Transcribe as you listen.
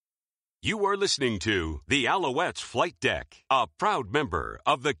You are listening to the Alouettes Flight Deck, a proud member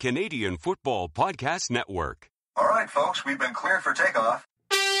of the Canadian Football Podcast Network. All right, folks, we've been cleared for takeoff.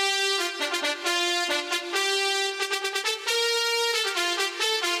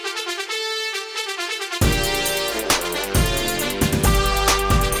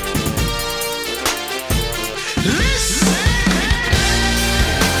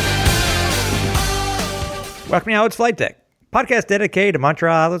 Welcome to Alouettes Flight Deck, podcast dedicated to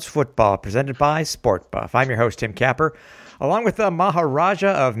Montreal Alouettes football, presented by Sport Buff. I'm your host, Tim Capper, along with the Maharaja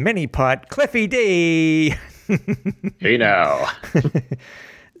of Mini Putt, Cliffy D. Hey now.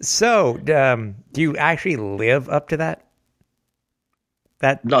 So, do you actually live up to that?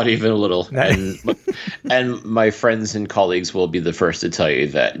 Not even a little. And my friends and colleagues will be the first to tell you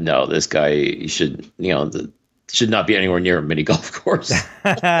that no, this guy should not be anywhere near a mini golf course.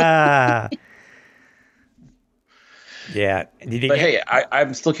 Yeah. But hey,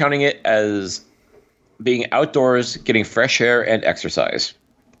 I'm still counting it as being outdoors, getting fresh air and exercise.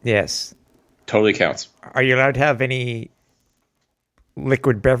 Yes. Totally counts. Are you allowed to have any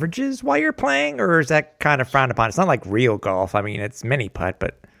liquid beverages while you're playing, or is that kind of frowned upon? It's not like real golf. I mean, it's mini putt,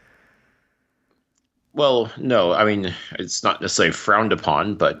 but... Well, no, I mean, it's not necessarily frowned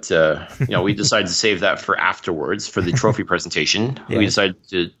upon, but, we decided to save that for afterwards for the trophy presentation. Yeah. We decided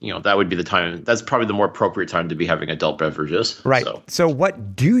to, that would be the time. That's probably the more appropriate time to be having adult beverages. Right. So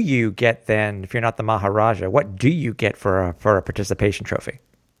what do you get then, if you're not the Maharaja, what do you get for a participation trophy?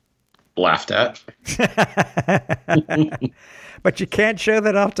 Laughed at. But you can't show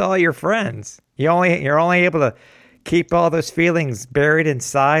that off to all your friends. You're only able to keep all those feelings buried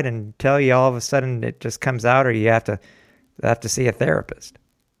inside until you all of a sudden it just comes out, or you have to see a therapist.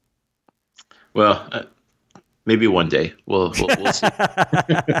 Well, maybe one day we'll see.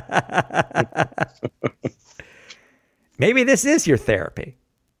 Maybe this is your therapy.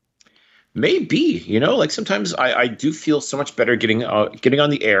 Maybe, like sometimes I do feel so much better getting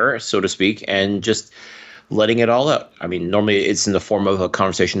on the air, so to speak, and just letting it all out. I mean, normally it's in the form of a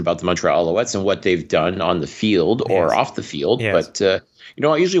conversation about the Montreal Alouettes and what they've done on the field or off the field. Yes. But,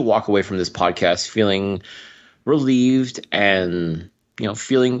 I usually walk away from this podcast feeling relieved and,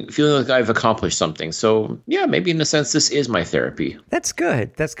 feeling like I've accomplished something. So, yeah, maybe in a sense, this is my therapy. That's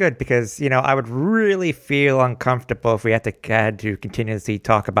good. That's good because, I would really feel uncomfortable if we had to continuously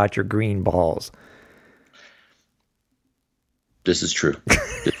talk about your green balls. This is true.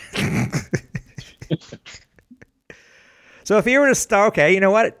 So if you were to start, okay, you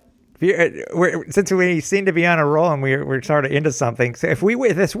know what? Since we seem to be on a roll and we're sort of into something, so if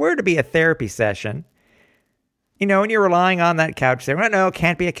this were to be a therapy session, and you're relying on that couch there, no, it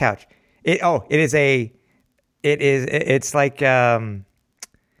can't be a couch. It's like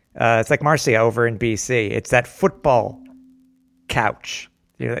Marcia over in BC. It's that football couch.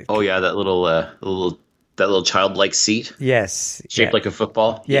 That little childlike seat. Yes, shaped like a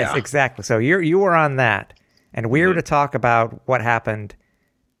football. Yes, exactly. So you were on that. And we were to talk about what happened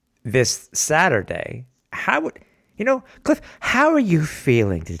this Saturday. Cliff, how are you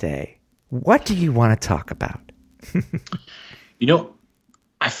feeling today? What do you want to talk about?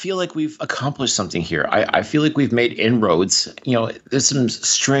 I feel like we've accomplished something here. I feel like we've made inroads. There's some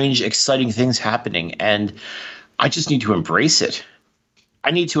strange, exciting things happening, and I just need to embrace it.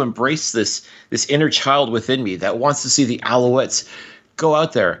 I need to embrace this inner child within me that wants to see the Alouettes go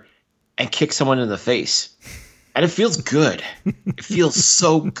out there and kick someone in the face. And it feels good. It feels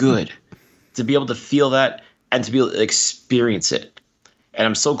so good to be able to feel that and to be able to experience it. And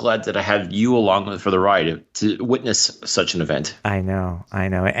I'm so glad that I have you along for the ride to witness such an event. I know.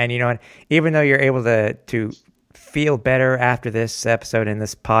 And you know what? Even though you're able to feel better after this episode and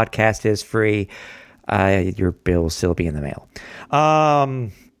this podcast is free, your bill will still be in the mail.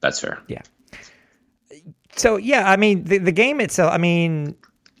 That's fair. Yeah. So, yeah, I mean, the game itself, I mean,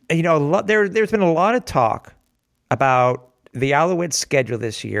 there's been a lot of talk about the Alouettes' schedule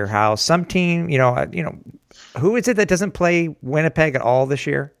this year, how some team, who is it that doesn't play Winnipeg at all this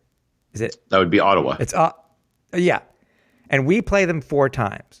year? Is it? That would be Ottawa. It's yeah. And we play them 4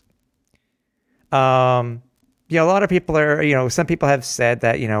 times. A lot of people are, some people have said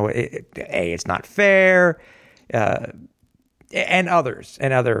that, it's not fair, and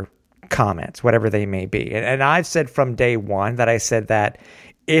other comments, whatever they may be. And I've said from day one that I said that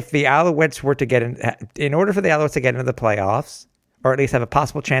if the Alouettes were to get in order for the Alouettes to get into the playoffs, or at least have a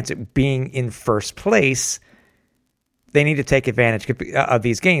possible chance at being in first place, they need to take advantage of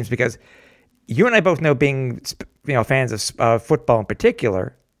these games, because you and I both know, being fans of football in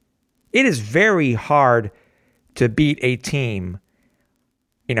particular, it is very hard to beat a team,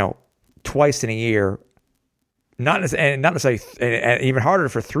 twice in a year not necessarily, and even harder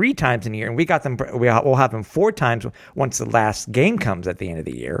for 3 times in a year. And we got them. We'll have them 4 times once the last game comes at the end of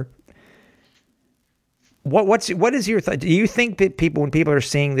the year. What is your thought? Do you think that when people are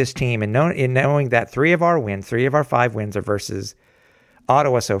seeing this team and knowing that 3 of our 5 wins are versus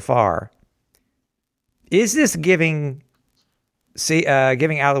Ottawa so far, is this giving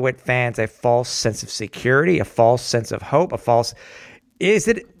Alouette fans a false sense of security, a false sense of hope, is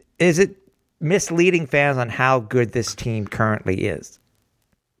it misleading fans on how good this team currently is?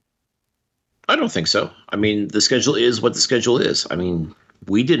 I don't think so. I mean, the schedule is what the schedule is. I mean,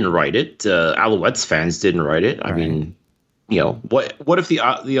 we didn't write it. Alouettes fans didn't write it. I mean, what if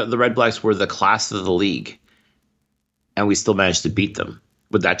the Red Blacks were the class of the league and we still managed to beat them?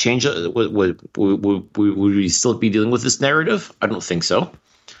 Would that change? Would we still be dealing with this narrative? I don't think so.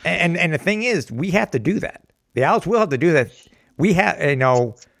 And the thing is, we have to do that. The Owls will have to do that. We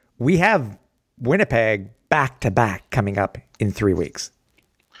have Winnipeg back to back coming up in 3 weeks.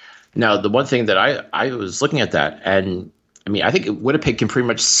 Now, the one thing that I was looking at that, and I mean, I think Winnipeg can pretty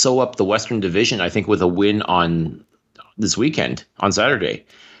much sew up the Western Division, I think, with a win on this weekend, on Saturday,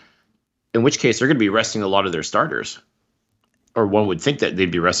 in which case they're going to be resting a lot of their starters. Or one would think that they'd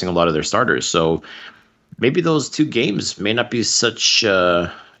be resting a lot of their starters. So maybe those 2 games may not be such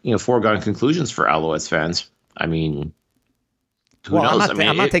foregone conclusions for Alouettes fans. I mean, who knows?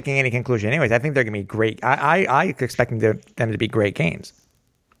 I'm not taking any conclusion anyways. I think they're going to be great. I expect them to be great games.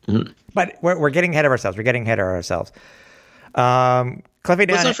 Mm-hmm. But we're getting ahead of ourselves. Cliffy,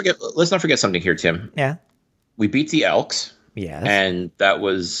 let's not forget something here, Tim. Yeah. We beat the Elks. Yes. And that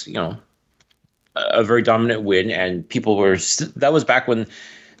was, a very dominant win, and that was back when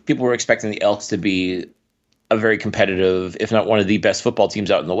people were expecting the Elks to be a very competitive, if not one of the best football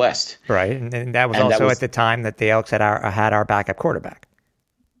teams out in the West. Right, and that was also at the time that the Elks had our backup quarterback.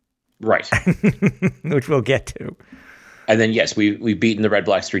 Right. Which we'll get to. And then, yes, we've beaten the Red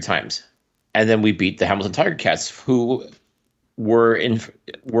Blacks 3 times. And then we beat the Hamilton Tiger Cats, who were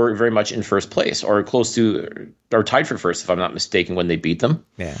very much in first place, or close to, or tied for first, if I'm not mistaken, when they beat them.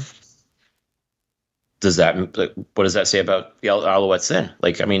 Yeah. What does that say about the Alouettes then?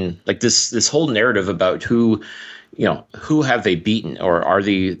 This whole narrative about who have they beaten, or are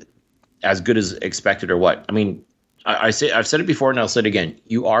they as good as expected, or what? I mean, I've said it before and I'll say it again.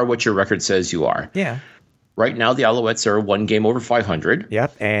 You are what your record says you are. Yeah. Right now, the Alouettes are 1 game over 500.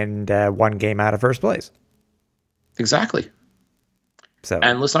 Yep, and 1 game out of first place. Exactly. So,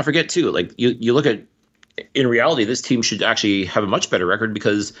 and let's not forget too, you look at, in reality, this team should actually have a much better record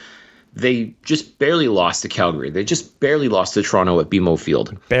because they just barely lost to Calgary. They just barely lost to Toronto at BMO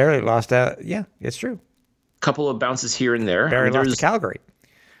Field. Barely lost. Yeah, it's true. Couple of bounces here and there. Barely lost to Calgary.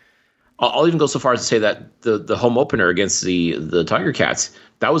 I'll even go so far as to say that the home opener against the Tiger Cats,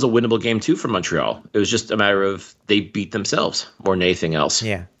 that was a winnable game too for Montreal. It was just a matter of they beat themselves more than anything else.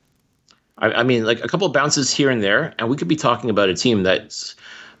 Yeah. I mean, a couple of bounces here and there, and we could be talking about a team that's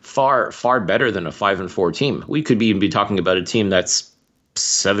far, far better than a 5-4 team. We could even be talking about a team that's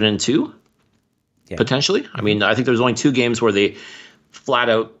 7-2, potentially. I mean, I think there's only 2 games where they flat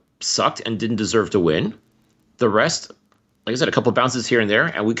out sucked and didn't deserve to win. The rest, like I said, a couple of bounces here and there,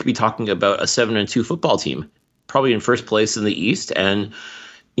 and we could be talking about a 7-2 football team, probably in first place in the East, and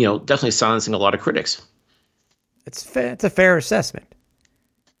definitely silencing a lot of critics. It's a fair assessment.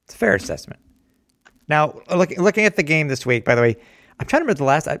 It's a fair assessment. Now, looking at the game this week, by the way, I'm trying to remember the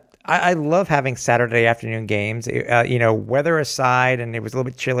last. I love having Saturday afternoon games. Weather aside, and it was a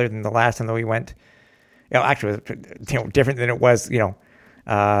little bit chillier than the last time that we went. Actually, it was different than it was.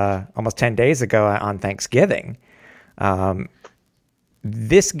 Almost 10 days ago on Thanksgiving.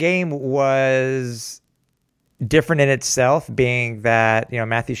 This game was different in itself, being that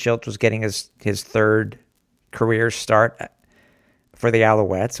Matthew Shiltz was getting his 3rd career start for the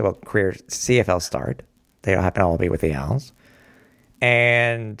Alouettes, well, career CFL start. They don't happen to all be with the Owls.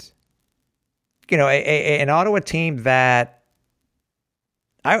 And, an Ottawa team that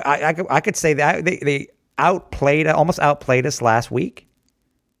I could say that they almost outplayed us last week.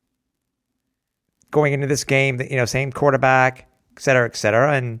 Going into this game, same quarterback, et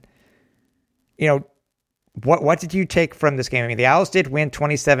cetera, and, what did you take from this game? I mean, the Owls did win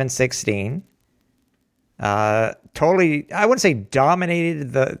 27-16. Totally, I wouldn't say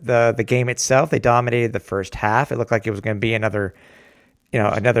dominated the game itself. They dominated the first half. It looked like it was going to be another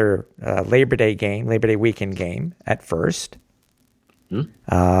Labor Day weekend game at first.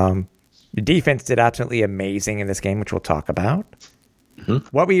 The defense did absolutely amazing in this game, which we'll talk about. Mm-hmm.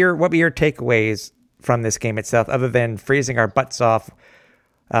 What were your takeaways from this game itself, other than freezing our butts off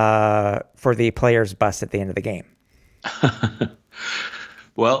for the players' bus at the end of the game?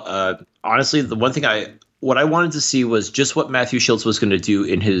 Well, honestly, the one thing I what I wanted to see was just what Matthew Schultz was going to do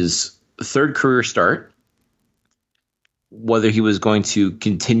in his third career start, whether he was going to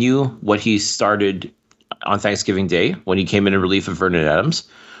continue what he started on Thanksgiving Day when he came in relief of Vernon Adams,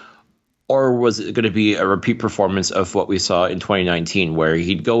 or was it going to be a repeat performance of what we saw in 2019, where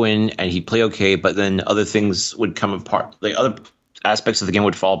he'd go in and he'd play okay, but then other things would come apart, like other aspects of the game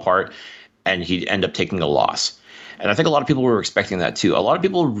would fall apart, and he'd end up taking a loss. And I think a lot of people were expecting that too. A lot of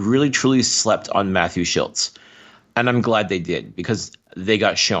people really, truly slept on Matthew Schultz. And I'm glad they did, because they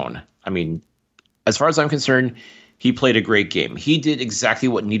got shown. I mean, as far as I'm concerned, he played a great game. He did exactly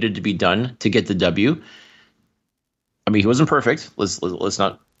what needed to be done to get the W. I mean, he wasn't perfect. Let's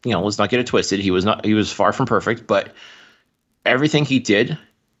not get it twisted. He was far from perfect, but everything he did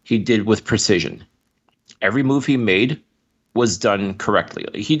with precision. Every move he made was done correctly.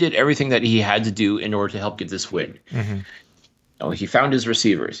 He did everything that he had to do in order to help get this win. Mm-hmm. He found his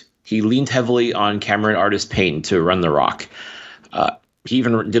receivers. He leaned heavily on Cameron Artis-Payne to run the rock. He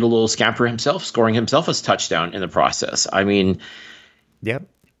even did a little scamper himself, scoring himself a touchdown in the process. I mean, yep.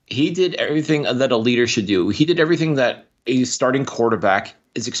 He did everything that a leader should do. He did everything that a starting quarterback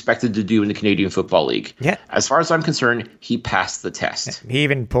is expected to do in the Canadian Football League. Yeah. As far as I'm concerned, he passed the test. He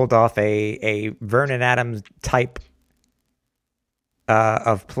even pulled off a Vernon Adams type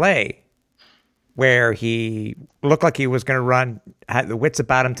of play where he looked like he was going to run, had the wits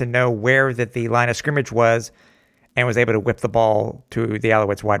about him to know where that the line of scrimmage was, and was able to whip the ball to the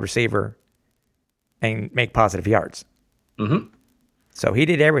Alouettes wide receiver and make positive yards. Mm-hmm. So he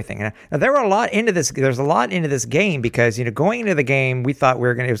did everything. Now, there were a lot into this. There's a lot into this game because, going into the game, we thought it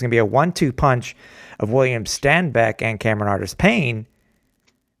was going to be a 1-2 punch of William Stanback and Cameron Artis-Payne.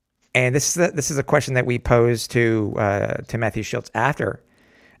 And this is a question that we posed to Matthew Schultz after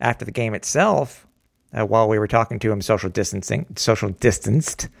the game itself, while we were talking to him social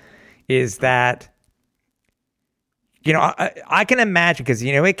distanced, is that, I can imagine, because,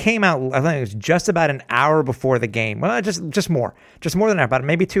 it came out, I think it was just about an hour before the game. Well, just more than that, about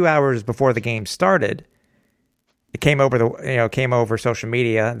maybe 2 hours before the game started. It came over social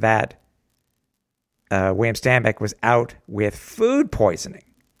media that William Stanback was out with food poisoning.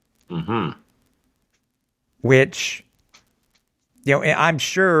 Mm-hmm. Which, I'm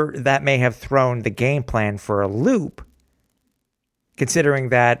sure that may have thrown the game plan for a loop, considering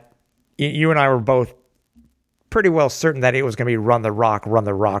that you and I were both pretty well certain that it was going to be run the rock, and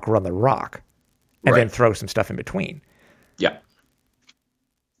then throw some stuff in between. Yeah.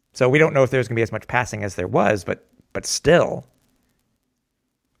 So we don't know if there's going to be as much passing as there was, but still,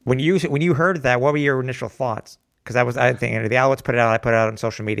 when you heard that, what were your initial thoughts? Because I think the Alouettes put it out, I put it out on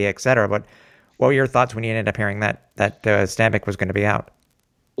social media, etc. But what were your thoughts when you ended up hearing that Stanback was going to be out?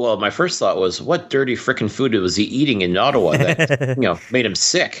 Well, my first thought was, what dirty frickin' food was he eating in Ottawa that made him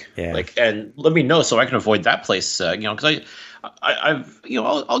sick? Yeah. And let me know so I can avoid that place. Because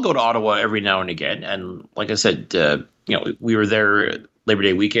I'll go to Ottawa every now and again, and like I said, we were there Labor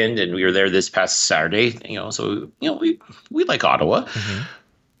Day weekend, and we were there this past Saturday. So we like Ottawa. Mm-hmm.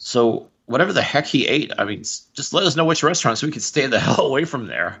 So whatever the heck he ate, I mean, just let us know which restaurant so we could stay the hell away from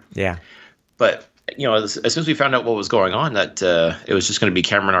there. Yeah. But, as soon as we found out what was going on, that it was just going to be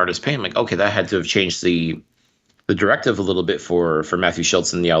Cameron Artis-Payne, I'm like, okay, that had to have changed the directive a little bit for Matthew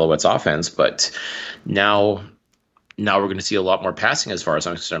Schultz and the Alouettes offense. But now we're going to see a lot more passing as far as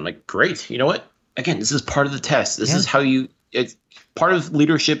I'm concerned. I'm like, great. You know what? Again, this is part of the test. This is how part of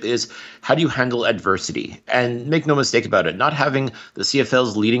leadership is how do you handle adversity? And make no mistake about it, not having the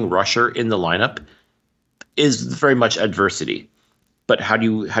CFL's leading rusher in the lineup is very much adversity. But how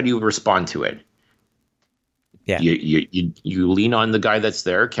do you respond to it? Yeah, you lean on the guy that's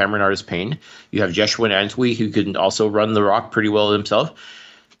there, Cameron Artis-Payne. You have Jeshua Antwi, who can also run the rock pretty well himself.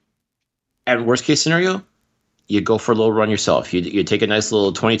 And worst case scenario, you go for a little run yourself. You take a nice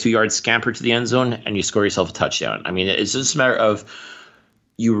little 22-yard scamper to the end zone, and you score yourself a touchdown. I mean, it's just a matter of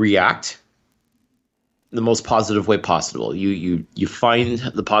you react the most positive way possible. You find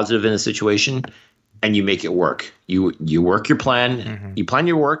the positive in a situation, and you make it work. You work your plan. Mm-hmm. You plan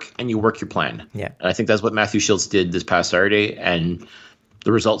your work, and you work your plan. Yeah, and I think that's what Matthew Schultz did this past Saturday, and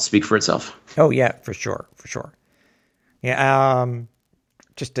the results speak for itself. Oh yeah, for sure. Yeah.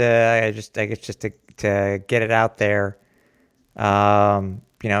 Just to get it out there,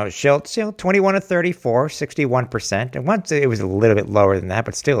 Schultz, 21 of 34, 61%, and once it was a little bit lower than that,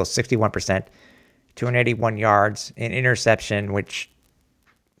 but still 61%, 281 yards, an interception, which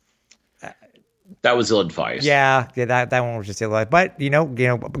that was ill-advised. Yeah, that one was just ill-advised. But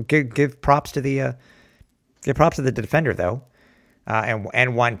give props to the defender though,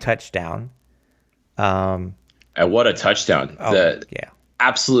 and one touchdown. And what a touchdown! Yeah.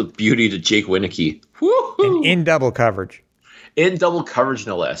 absolute beauty to Jake Wieneke. And in double coverage. In double coverage,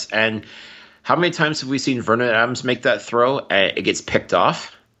 no less. And how many times have we seen Vernon Adams make that throw and it gets picked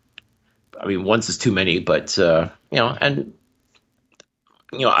off? I mean, once is too many, but, that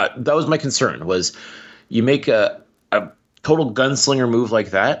was my concern, was you make a total gunslinger move like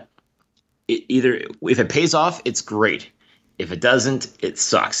that, either if it pays off, it's great. If it doesn't, it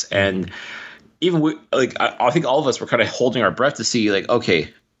sucks. And even I think all of us were kind of holding our breath to see, like,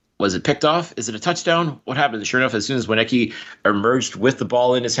 okay, was it picked off? Is it a touchdown? What happened? Sure enough, as soon as Wieneke emerged with the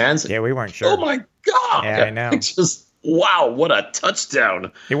ball in his hands, yeah, we weren't sure. Oh my God! Yeah, I know. It's just wow, what a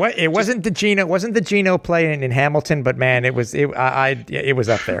touchdown! It wasn't the Geno play in Hamilton, but man, it was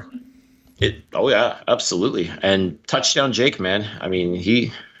up there. Oh yeah, absolutely. And touchdown, Jake, man. I mean,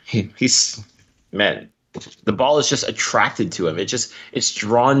 he's man. The ball is just attracted to him. It's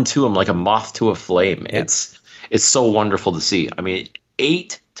drawn to him like a moth to a flame. Yep. It's so wonderful to see. I mean,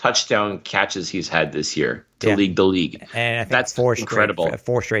 8 touchdown catches he's had this year to lead the league. And I think that's incredible.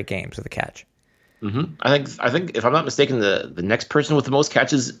 4 straight games with a catch. Mm-hmm. I think if I'm not mistaken, the next person with the most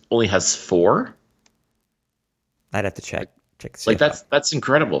catches only has 4. I'd have to check. Like that's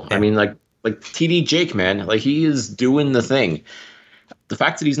incredible. Yeah. I mean, like TD Jake, man, like he is doing the thing. The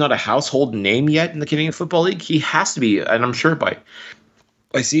fact that he's not a household name yet in the Canadian Football League, he has to be, and I'm sure by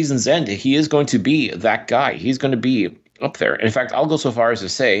season's end, he is going to be that guy. He's going to be up there. In fact, I'll go so far as to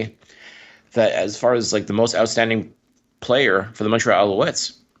say that as far as like the most outstanding player for the Montreal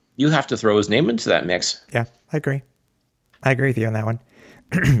Alouettes, you have to throw his name into that mix. Yeah, I agree with you on that one.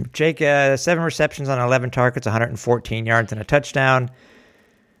 Jake, 7 receptions on 11 targets, 114 yards and a touchdown.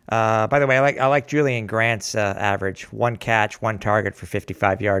 By the way, I like Julian Grant's average. 1 catch, 1 target for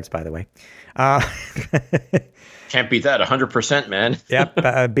 55 yards, by the way. Can't beat that, 100%, man. Yep.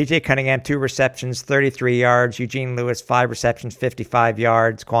 BJ Cunningham, 2 receptions, 33 yards. Eugene Lewis, 5 receptions, 55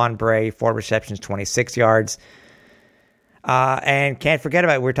 yards. Quan Bray, 4 receptions, 26 yards. And can't forget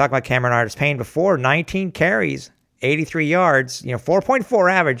about, we were talking about Cameron Artis-Payne before, 19 carries, 83 yards, 4.4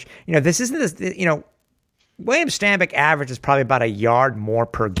 average. This isn't this, William Stanback average is probably about a yard more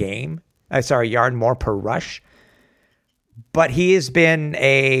per game. Yard more per rush. But he's been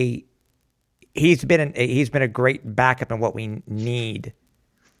a great backup in what we need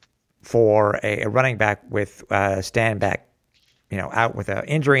for a running back with Stanback, out with an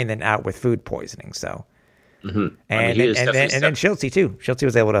injury and then out with food poisoning. So, and then Schultze too. Schultze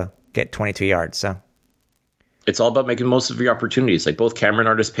was able to get 22 yards. So it's all about making most of your opportunities. Like both Cameron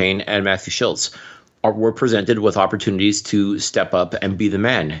Artis-Payne and Matthew Schultz were presented with opportunities to step up and be the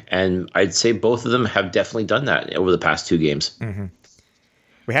man. And I'd say both of them have definitely done that over the past 2 games. Mm-hmm.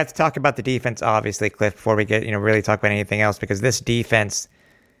 We have to talk about the defense, obviously, Cliff, before we get, really talk about anything else, because this defense,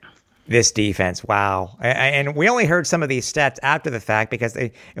 wow. And we only heard some of these stats after the fact because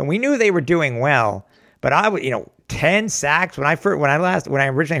and we knew they were doing well, but 10 sacks when I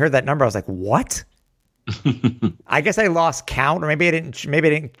originally heard that number, I was like, what? I guess I lost count, or maybe I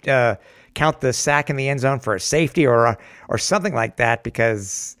didn't count the sack in the end zone for a safety or something like that,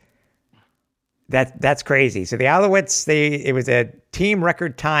 because that's crazy. So the Alouettes, it was a team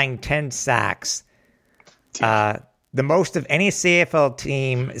record tying 10 sacks, the most of any CFL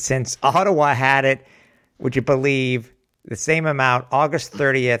team since Ottawa had it. Would you believe the same amount August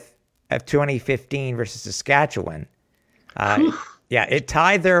 30th of 2015 versus Saskatchewan? Yeah, it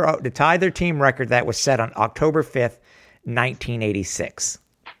tied their team record that was set on October 5th, 1986.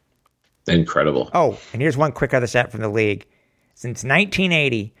 Incredible. Oh, and here's one quick other stat from the league. Since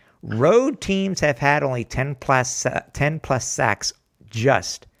 1980, road teams have had only 10 plus sacks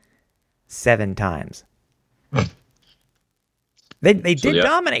just 7 times. They did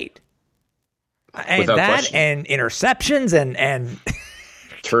dominate. And without that question. And interceptions and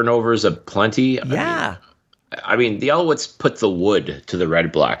turnovers aplenty. Yeah. I mean, the Alouettes put the wood to the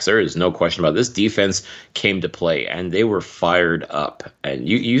Red Blacks. There is no question about it. This defense came to play, and they were fired up. And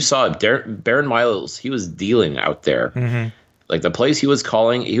you saw Baron Miles, he was dealing out there. Mm-hmm. Like the plays he was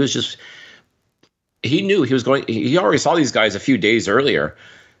calling, he knew he was going. He already saw these guys a few days earlier,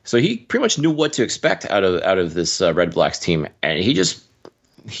 so he pretty much knew what to expect out of this Red Blacks team, and he just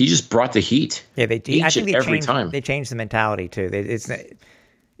brought the heat. Yeah, every time they changed the mentality too.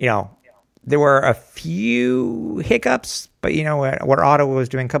 There were a few hiccups, but what Ottawa was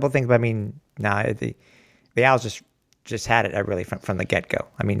doing a couple of things. But I mean, the Owls just had it really from the get go.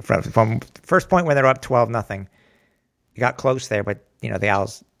 I mean, from first point when they're up 12-0, you got close there, but the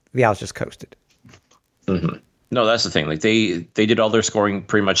Owls just coasted. Mm-hmm. No, that's the thing. Like they did all their scoring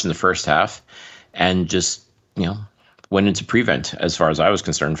pretty much in the first half, and just went into prevent as far as I was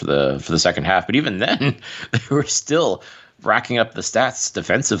concerned for the second half. But even then, they were still racking up the stats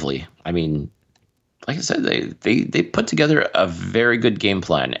defensively. I mean, like I said, they put together a very good game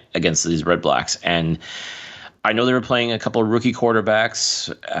plan against these Red Blacks. And I know they were playing a couple of rookie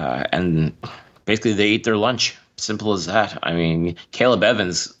quarterbacks, and basically they ate their lunch. Simple as that. I mean, Caleb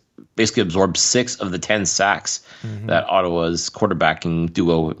Evans basically absorbed 6 of the 10 sacks that Ottawa's quarterbacking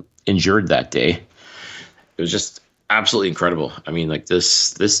duo endured that day. It was just absolutely incredible. I mean, like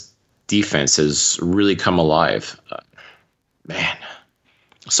this defense has really come alive. Man,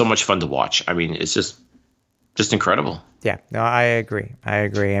 so much fun to watch. I mean, it's just incredible. Yeah, no, I agree. I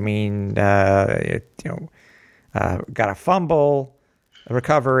mean, got a fumble, a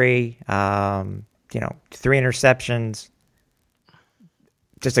recovery, 3 interceptions.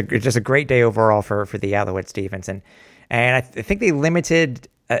 Just a great day overall for the Alouettes defense, and I think they limited.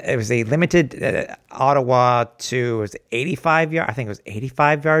 Ottawa to 85 yards. I think it was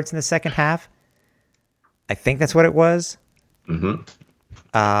 85 yards in the second half. I think that's what it was.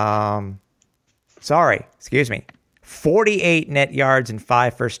 Sorry, excuse me. 48 net yards and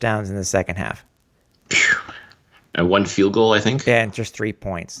 5 first downs in the second half. And 1 field goal, I think. Yeah, and just 3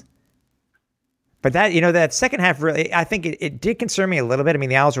 points. But that second half really, I think it did concern me a little bit. I mean,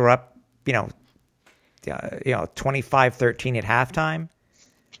 the Owls were up, 25-13 at halftime.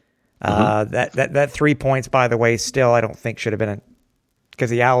 That 3 points, by the way, still I don't think should have been because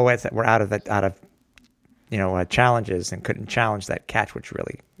the Alouettes that were out of challenges and couldn't challenge that catch, which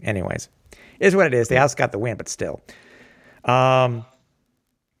really, anyways, is what it is. The Owls got the win, but still.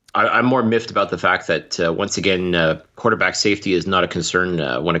 I'm more miffed about the fact that once again, quarterback safety is not a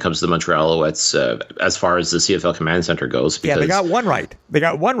concern when it comes to the Montreal Alouettes as far as the CFL Command Center goes. Because, they got one right.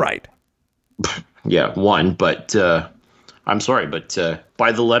 Yeah, one, but I'm sorry, but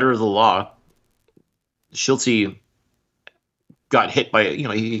by the letter of the law, Schulte got hit by,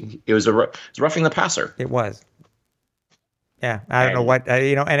 it was roughing the passer. It was. Yeah, I don't know what,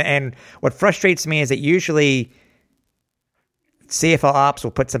 and what frustrates me is that usually CFL Ops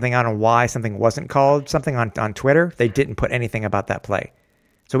will put something on why something wasn't called, something on Twitter. They didn't put anything about that play.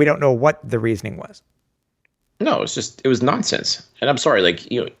 So we don't know what the reasoning was. No, it was nonsense. And I'm sorry, like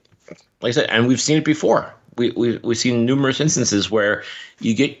I said, and we've seen it before. We've seen numerous instances where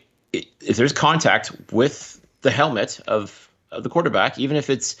you get, if there's contact with the helmet of the quarterback, even if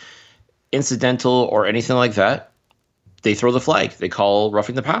it's incidental or anything like that, they throw the flag. They call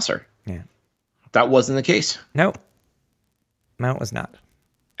roughing the passer. Yeah. That wasn't the case. No, it was not.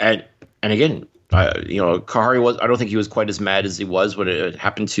 And again, Kahari was. I don't think he was quite as mad as he was when it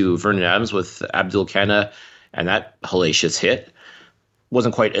happened to Vernon Adams with Abdul Kana and that hellacious hit.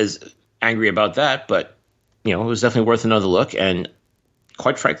 Wasn't quite as angry about that, but it was definitely worth another look. And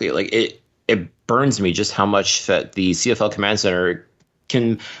quite frankly, like it burns me just how much that the CFL Command Center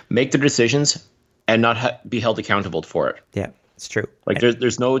can make their decisions and not be held accountable for it. Yeah, it's true. Like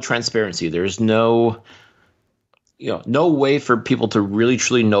there's no transparency. There's no way for people to really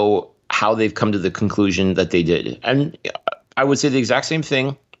truly know how they've come to the conclusion that they did. And I would say the exact same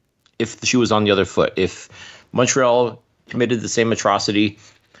thing if the shoe was on the other foot. If Montreal committed the same atrocity,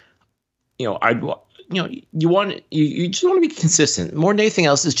 you just want to be consistent. More than anything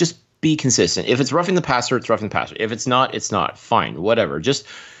else is just be consistent. If it's roughing the passer, it's roughing the passer. If it's not, it's not. Fine, whatever. Just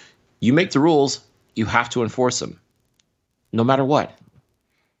you make the rules, you have to enforce them, no matter what.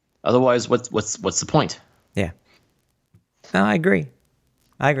 Otherwise, what's the point? Yeah. No, I agree.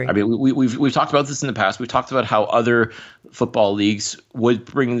 I mean, we've talked about this in the past. We've talked about how other football leagues would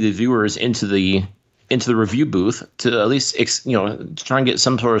bring the viewers into the review booth to at least try and get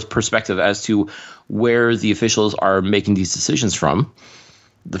some sort of perspective as to where the officials are making these decisions from.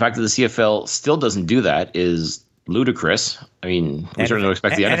 The fact that the CFL still doesn't do that is ludicrous. I mean, we certainly don't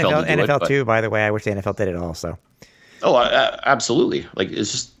expect the NFL to do it. NFL too, by the way. I wish the NFL did it also. Oh, absolutely. Like,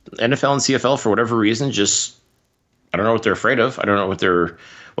 it's just NFL and CFL, for whatever reason, just I don't know what they're afraid of. I don't know what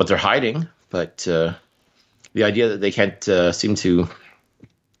they're hiding. But the idea that they can't seem to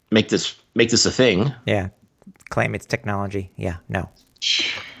make this a thing. Yeah, claim it's technology. Yeah, no.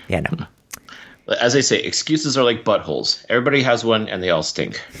 As they say, excuses are like buttholes. Everybody has one, and they all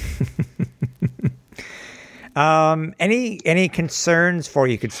stink. Any concerns for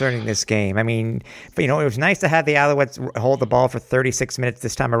you concerning this game? I mean, it was nice to have the Alouettes hold the ball for 36 minutes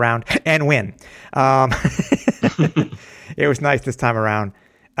this time around and win. It was nice this time around.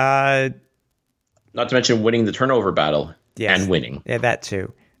 Not to mention winning the turnover battle and winning. Yeah, that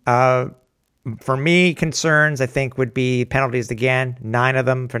too. For me, concerns I think would be penalties again. 9 of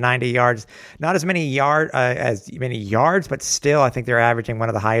them for 90 yards. Not as many yards, but still, I think they're averaging one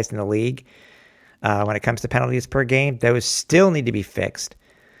of the highest in the league. When it comes to penalties per game, those still need to be fixed.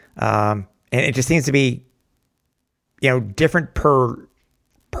 And it just seems to be, different per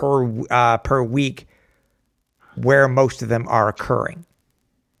week where most of them are occurring.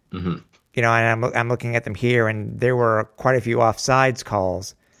 Mm-hmm. And I'm looking at them here, and there were quite a few offsides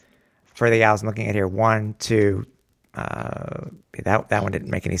calls for the Owls. I'm looking at here 1, 2. That one didn't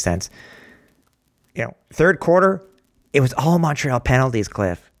make any sense. Third quarter, it was all Montreal penalties,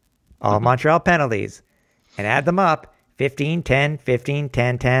 Cliff. All Montreal penalties. And add them up, 15, 10, 15,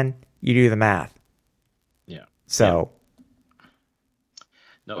 10, 10. You do the math. Yeah. So.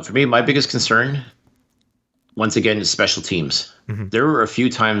 No, for me, my biggest concern, once again, is special teams. Mm-hmm. There were a few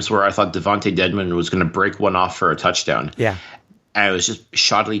times where I thought Devontae Dedmon was going to break one off for a touchdown. Yeah. And it was just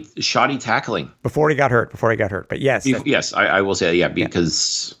shoddy tackling. Before he got hurt. But yes. Yes, I will say that, yeah,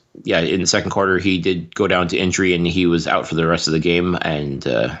 because, in the second quarter, he did go down to injury and he was out for the rest of the game. And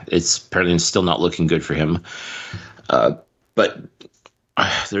it's apparently still not looking good for him. But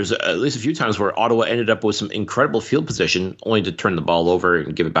there's at least a few times where Ottawa ended up with some incredible field position only to turn the ball over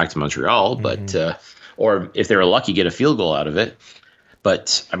and give it back to Montreal. Mm-hmm. But or if they were lucky, get a field goal out of it.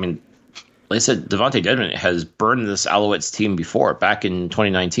 But, I mean, like I said, Devontae Dedmon has burned this Alouettes team before. Back in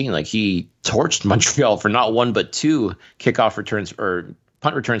 2019, he torched Montreal for not one but two kickoff returns or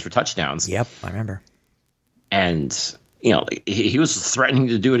punt returns for touchdowns. Yep, I remember. And he was threatening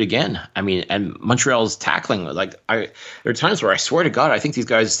to do it again. I mean, and Montreal's tackling. There are times where I swear to God, I think these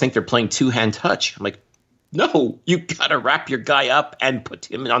guys think they're playing two-hand touch. I'm like, no, you gotta wrap your guy up and put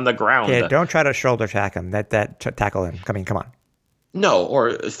him on the ground. Yeah, don't try to shoulder tackle him. Tackle him. I mean, come on. No,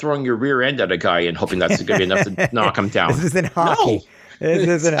 or throwing your rear end at a guy and hoping that's going to be enough to knock him down. This isn't hockey. No. This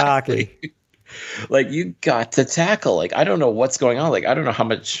isn't hockey. You got to tackle. I don't know what's going on. I don't know how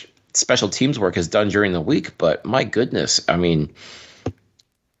much special teams work is done during the week, but my goodness, I mean,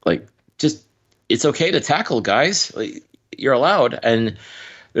 just it's okay to tackle, guys. You're allowed. And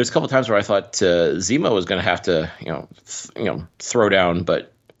there's a couple of times where I thought Zima was going to have to, throw down,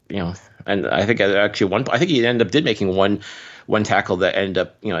 but and I think actually I think he ended up making one tackle that ended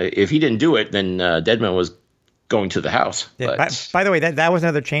up, if he didn't do it, then Dedmon was going to the house. Yeah, but by the way, that was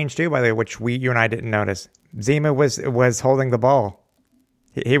another change too. By the way, which you and I didn't notice. Zima was holding the ball.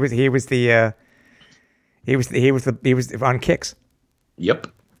 He was on kicks. Yep.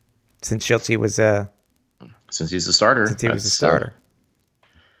 Since Schultz was since he's the starter. Since he was the starter.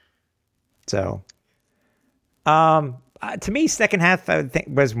 So, to me, second half I think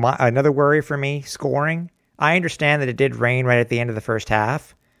was another worry for me. Scoring. I understand that it did rain right at the end of the first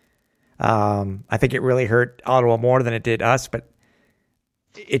half. I think it really hurt Ottawa more than it did us, but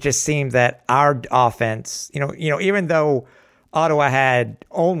it just seemed that our offense, even though Ottawa had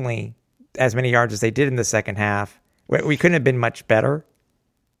only as many yards as they did in the second half, we couldn't have been much better.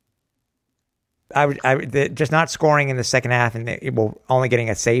 Just not scoring in the second half and only getting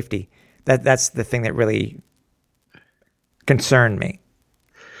a safety. That's the thing that really concerned me.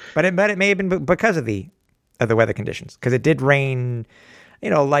 But it may have been because of the weather conditions, because it did rain,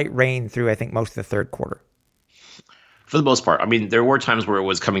 light rain through, I think, most of the third quarter. For the most part. I mean, there were times where it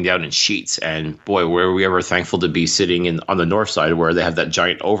was coming down in sheets, and boy, were we ever thankful to be sitting on the north side where they have that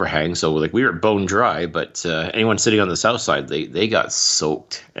giant overhang. So we were bone dry, but anyone sitting on the south side, they got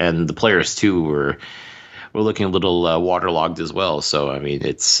soaked, and the players too were looking a little waterlogged as well. So I mean,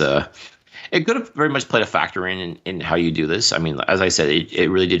 it could have very much played a factor in how you do this. I mean, as I said, it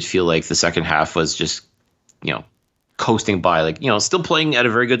really did feel like the second half was just coasting by, still playing at a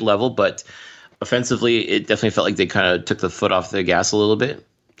very good level, but offensively, it definitely felt like they kind of took the foot off the gas a little bit.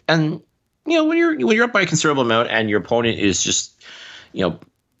 And when you're up by a considerable amount and your opponent is just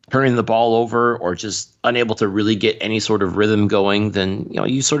turning the ball over or just unable to really get any sort of rhythm going, then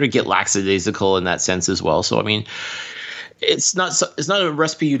you sort of get lackadaisical in that sense as well. So I mean, it's not a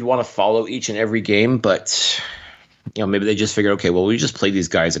recipe you'd want to follow each and every game, but maybe they just figured, okay, well, we just played these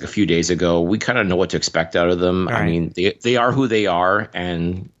guys a few days ago. We kind of know what to expect out of them. Right. I mean, they are who they are,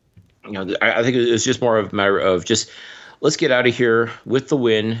 and I think it's just more of a matter of just let's get out of here with the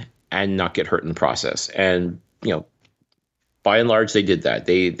win and not get hurt in the process. And by and large, they did that.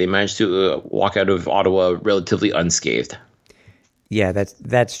 They managed to walk out of Ottawa relatively unscathed. Yeah,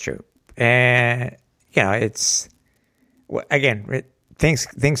 that's true. And it's again.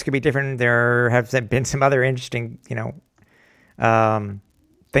 Things could be different. There have been some other interesting, things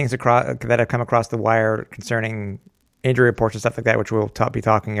that have come across the wire concerning injury reports and stuff like that, which we'll be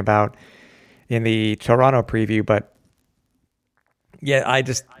talking about in the Toronto preview. But yeah,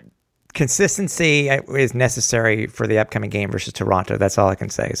 consistency is necessary for the upcoming game versus Toronto. That's all I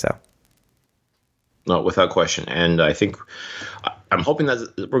can say. So, no, without question. And I think I'm hoping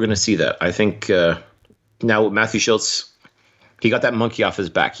that we're going to see that. I think now Matthew Schultz. He got that monkey off his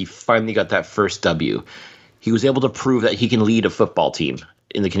back. He finally got that first W. He was able to prove that he can lead a football team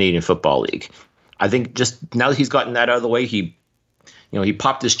in the Canadian Football League. I think just now that he's gotten that out of the way, he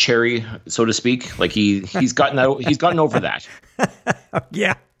popped his cherry, so to speak. Like he's gotten over that.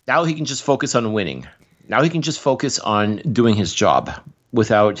 Yeah. Now he can just focus on winning. Now he can just focus on doing his job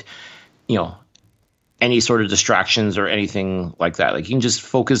without, any sort of distractions or anything like that. Like he can just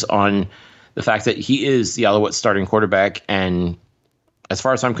focus on the fact that he is the Alouettes starting quarterback, and as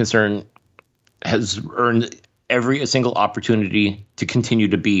far as I'm concerned, has earned every single opportunity to continue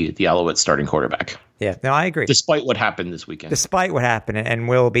to be the Alouettes starting quarterback. Yeah, no, I agree. Despite what happened this weekend. Despite what happened, and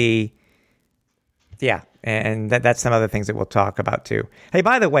will be, yeah, and that's some other things that we'll talk about too. Hey,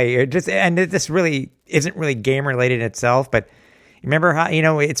 by the way, this really isn't really game related in itself, but remember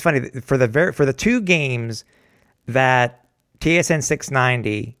how it's funny for the two games that TSN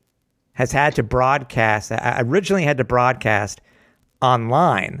 690 has had to broadcast. Originally had to broadcast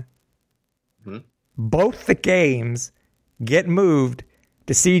online. Mm-hmm. Both the games get moved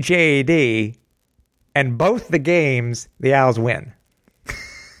to CJAD, and both the games the Owls win.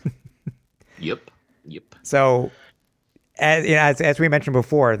 Yep. So, as we mentioned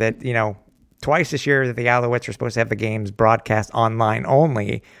before, that twice this year that the Alouettes are supposed to have the games broadcast online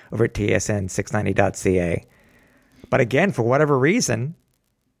only over at tsn690.ca. But again, for whatever reason,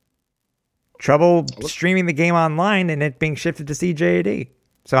 trouble streaming the game online and it being shifted to CJAD.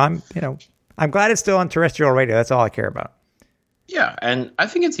 So I'm glad it's still on terrestrial radio. That's all I care about. Yeah, and I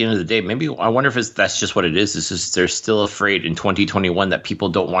think at the end of the day, maybe I wonder if that's just what it is. It's just they're still afraid in 2021 that people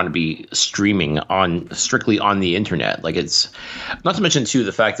don't want to be streaming strictly on the internet. Like it's not to mention too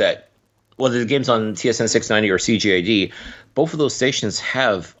the fact that whether the game's on TSN 690 or CJAD, both of those stations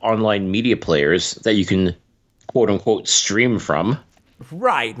have online media players that you can quote unquote stream from.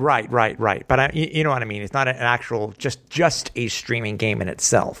 Right. But you know what I mean? It's not an actual just a streaming game in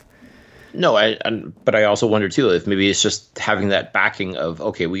itself. No, but I also wonder too if maybe it's just having that backing of,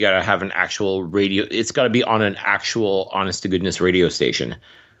 okay, we got to have an actual radio. It's got to be on an actual honest to goodness radio station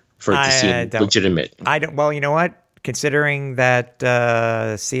for it to seem legitimate. I don't. Well, you know what? Considering that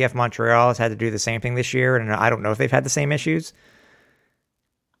CF Montreal has had to do the same thing this year, and I don't know if they've had the same issues.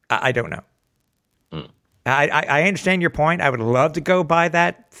 I don't know. I understand your point. I would love to go by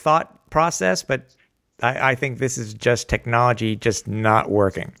that thought process, but I think this is just technology just not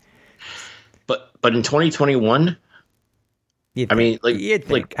working. But in 2021, I mean,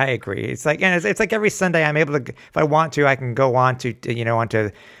 I agree. It's like every Sunday I'm able to, if I want to, I can go on to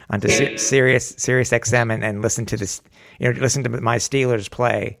Sirius XM and listen to this, listen to my Steelers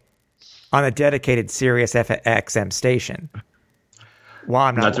play on a dedicated Sirius XM station. While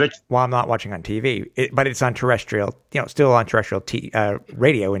I'm not watching on TV, but it's on terrestrial, still on terrestrial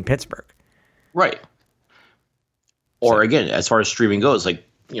radio in Pittsburgh. Right. Or again, as far as streaming goes,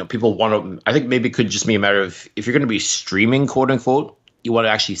 people want to, I think maybe it could just be a matter of if you're going to be streaming, quote unquote, you want to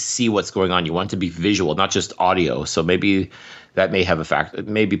actually see what's going on. You want it to be visual, not just audio. So maybe that may have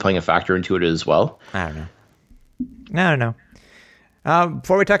be playing a factor into it as well. I don't know.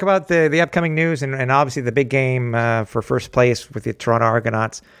 Before we talk about the upcoming news and obviously the big game for first place with the Toronto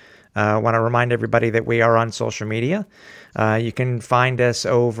Argonauts, I want to remind everybody that we are on social media. You can find us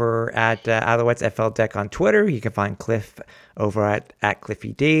over at Alouettes FL Deck on Twitter. You can find Cliff over at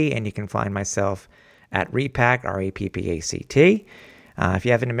Cliffy D, and you can find myself at Repact, RAPPACT. If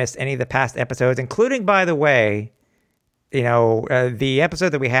you haven't missed any of the past episodes, including, by the way, the episode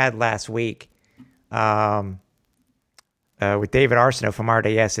that we had last week with David Arsenault from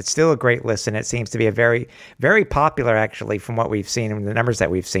RDS, it's still a great listen. It seems to be a very, very popular, actually, from what we've seen and the numbers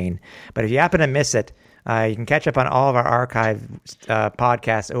that we've seen. But if you happen to miss it, you can catch up on all of our archive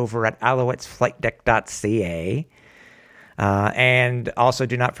podcasts over at alouettesflightdeck.ca. And also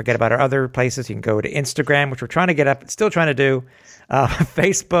do not forget about our other places. You can go to Instagram, which we're trying to get up, still trying to do,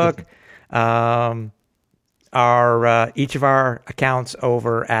 Facebook, each of our accounts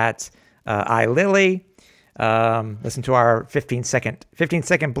over at iLily. Listen to our 15-second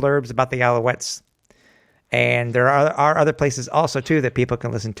blurbs about the Alouettes. And there are other places also, too, that people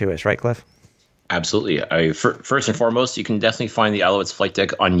can listen to us. Right, Cliff? Absolutely. First and foremost, you can definitely find the Alouettes Flight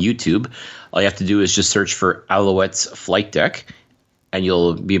Deck on YouTube. All you have to do is just search for Alouettes Flight Deck, and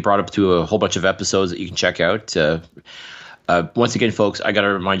you'll be brought up to a whole bunch of episodes that you can check out. Once again, folks, I got to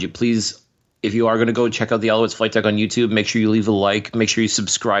remind you, please, if you are going to go check out the Alouettes Flight Deck on YouTube, make sure you leave a like, make sure you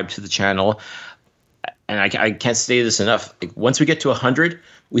subscribe to the channel. And I can't say this enough. Once we get to 100,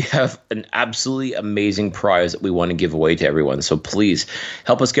 we have an absolutely amazing prize that we want to give away to everyone. So please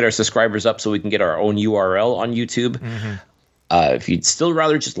help us get our subscribers up so we can get our own URL on YouTube. Mm-hmm. If you'd still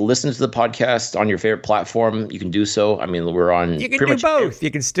rather just listen to the podcast on your favorite platform, you can do so. I mean, we're on. You can do both.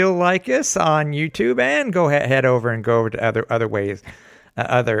 You can still like us on YouTube and head over and go over to other ways,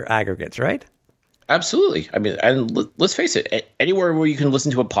 other aggregates, right? Absolutely. I mean, and let's face it, anywhere where you can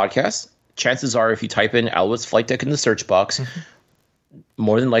listen to a podcast, chances are if you type in Alouettes Flight Deck in the search box,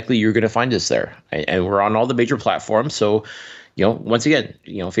 more than likely you're going to find us there. And we're on all the major platforms. So, once again,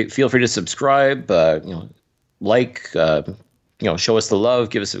 feel free to subscribe, like, show us the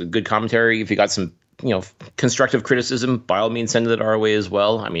love, give us a good commentary. If you got some, constructive criticism, by all means, send it our way as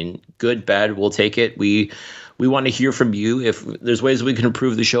well. I mean, good, bad, we'll take it. We want to hear from you. If there's ways we can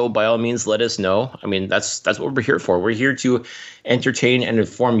improve the show, by all means, let us know. I mean, that's what we're here for. We're here to entertain and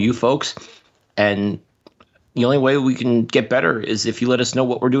inform you folks. And the only way we can get better is if you let us know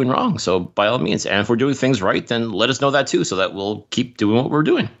what we're doing wrong. So by all means, and if we're doing things right, then let us know that too, so that we'll keep doing what we're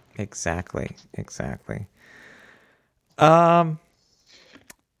doing. Exactly.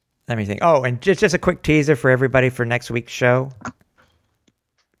 Let me think. Oh, and just a quick teaser for everybody for next week's show.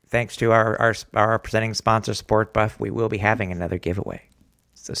 Thanks to our presenting sponsor, Sport Buff, we will be having another giveaway.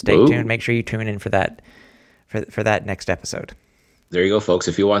 So stay tuned. Make sure you tune in for that for that next episode. There you go, folks.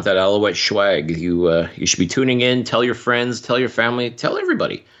 If you want that Alouette swag, you should be tuning in. Tell your friends, tell your family, tell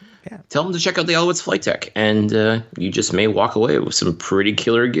everybody. Yeah. Tell them to check out the Alouettes Flight Deck, and you just may walk away with some pretty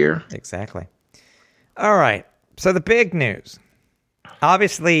killer gear. Exactly. All right. So the big news.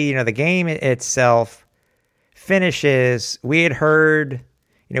 Obviously, the game itself finishes. We had heard,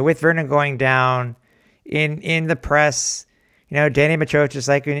 with Vernon going down in the press, Danny Maciocia is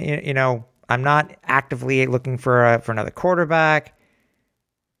like, I'm not actively looking for another quarterback.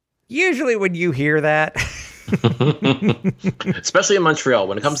 Usually when you hear that, especially in Montreal,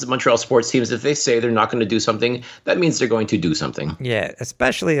 when it comes to Montreal sports teams, if they say they're not going to do something, that means they're going to do something. Yeah,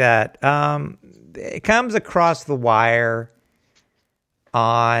 especially that. It comes across the wire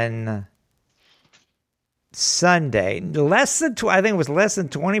on Sunday. I think it was less than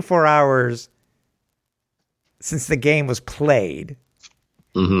 24 hours since the game was played.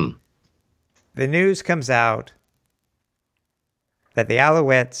 Mm-hmm. The news comes out that the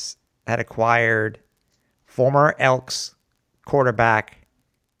Alouettes had acquired former Elks quarterback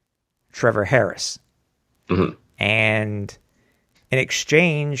Trevor Harris. Mm-hmm. And in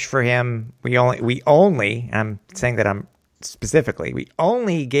exchange for him, we only, I'm saying that we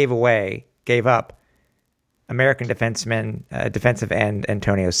only gave up American defensive end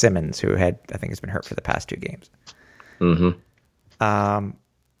Antonio Simmons, who I think has been hurt for the past 2 games. Mm-hmm.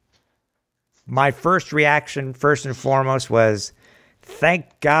 My first reaction, first and foremost, was,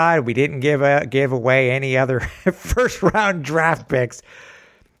 thank God we didn't give away any other first round draft picks,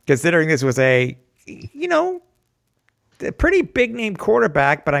 considering this was a pretty big name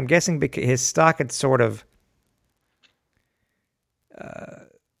quarterback, but I'm guessing because his stock had sort of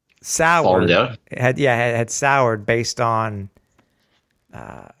soured. Had soured based on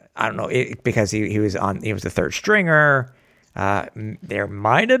I don't know, because he was the third stringer. There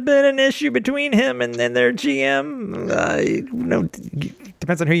might have been an issue between him and their GM.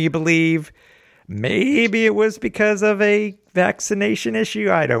 Depends on who you believe. Maybe it was because of a vaccination issue.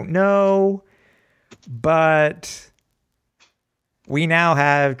 I don't know. But we now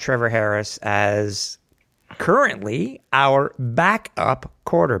have Trevor Harris as currently our backup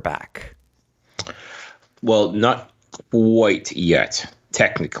quarterback. Well, not quite yet.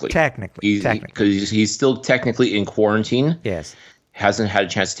 Technically, because he's still technically in quarantine. Yes, hasn't had a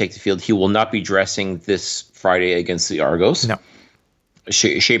chance to take the field. He will not be dressing this Friday against the Argos. No,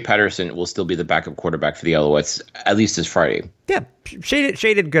 Shea Patterson will still be the backup quarterback for the Alouettes at least this Friday. Yeah, Shea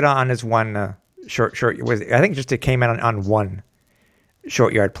did good on his one short. I think just it came in on one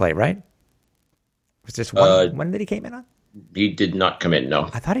short yard play, right? Was this one? When did he came in on? He did not come in. No,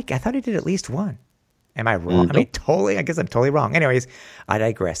 I thought he did at least one. Am I wrong? Nope. I guess I'm totally wrong. Anyways, I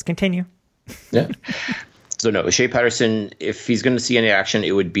digress. Continue. Yeah. So no, Shea Patterson, if he's going to see any action,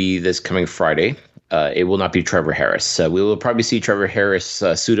 it would be this coming Friday. It will not be Trevor Harris. We will probably see Trevor Harris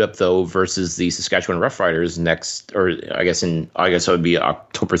suit up though versus the Saskatchewan Roughriders next, or I guess it would be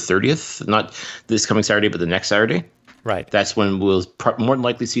October 30th, not this coming Saturday, but the next Saturday. Right. That's when we'll more than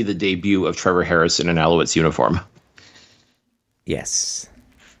likely see the debut of Trevor Harris in an Alouettes uniform. Yes.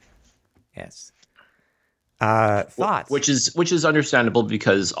 Thoughts? Which is understandable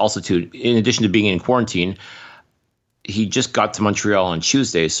because also too, in addition to being in quarantine, he just got to Montreal on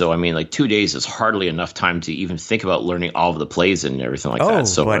Tuesday. So I mean, like 2 days is hardly enough time to even think about learning all of the plays and everything like that.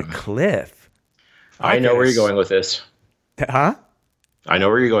 So, but Cliff, I know where you're going with this. Huh? I know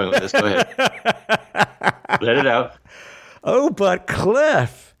where you're going with this. Go ahead. Let it out. Oh, but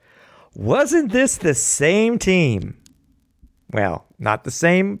Cliff, wasn't this the same team well, not the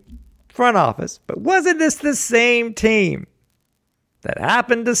same front office, but wasn't this the same team that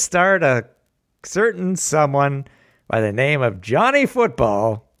happened to start a certain someone by the name of Johnny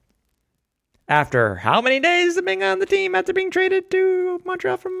Football after how many days of being on the team after being traded to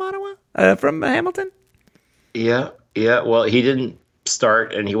Montreal from Hamilton? Yeah. Well, he didn't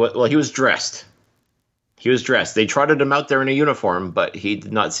start, and he was dressed. He was dressed. They trotted him out there in a uniform, but he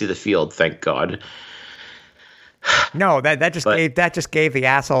did not see the field, thank God. No, that just gave the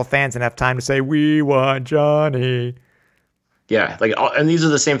asshole fans enough time to say, "We want Johnny." Yeah, and these are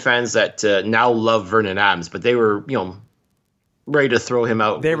the same fans that now love Vernon Adams, but they were, ready to throw him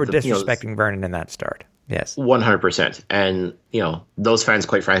out. They were disrespecting Vernon in that start. Yes, 100%. And those fans,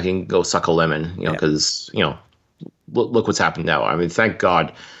 quite frankly, can go suck a lemon. Because look what's happened now. I mean, thank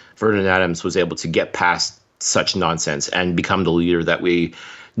God Vernon Adams was able to get past such nonsense and become the leader that we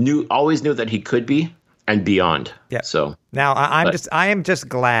always knew that he could be and beyond. Yeah. So now I am just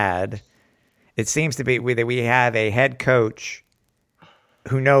glad it seems to be that we have a head coach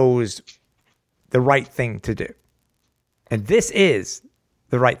who knows the right thing to do. And this is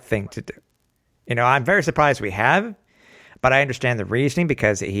the right thing to do. I'm very surprised we have, but I understand the reasoning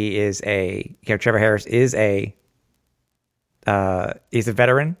because he is Trevor Harris is he's a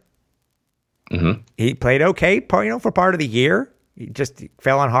veteran. Mm-hmm. He played okay, for part of the year. He just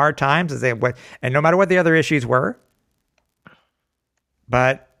fell on hard times and no matter what the other issues were.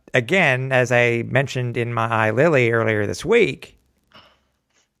 But again, as I mentioned in my Lily earlier this week,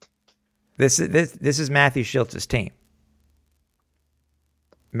 this is Matthew Schultz's team.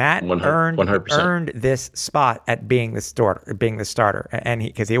 Matt 100%. earned this spot at being the starter, and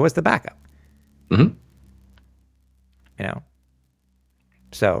because he was the backup. Mm-hmm.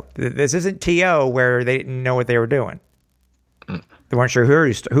 So this isn't TO where they didn't know what they were doing. They weren't sure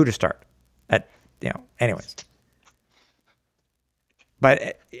who to start. Anyways.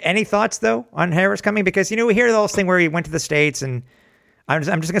 But any thoughts though on Harris coming? Because we hear the whole thing where he went to the States, and I'm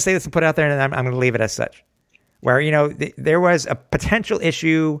just going to say this and put it out there, and I'm going to leave it as such. Where there was a potential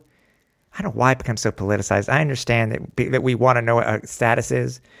issue. I don't know why it becomes so politicized. I understand that we want to know what a status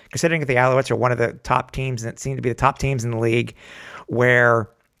is, considering that the Alouettes are one of the top teams, and it seemed to be the top teams in the league,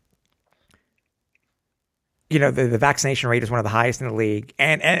 where the vaccination rate is one of the highest in the league,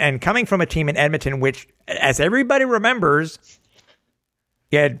 and coming from a team in Edmonton, which, as everybody remembers,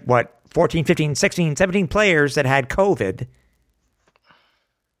 you had 14, 15, 16, 17 players that had COVID.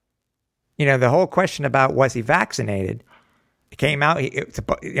 The whole question about was he vaccinated, it came out.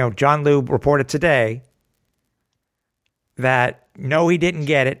 John Lube reported today that no, he didn't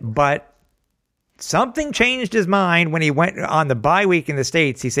get it, but something changed his mind when he went on the bye week in the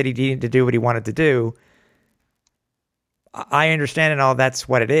States. He said he needed to do what he wanted to do. I understand, and all that's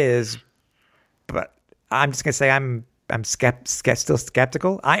what it is, but I'm just gonna say I'm still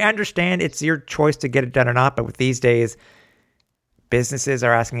skeptical. I understand it's your choice to get it done or not, but with these days, businesses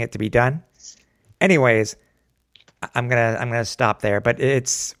are asking it to be done. Anyways, I'm gonna stop there. But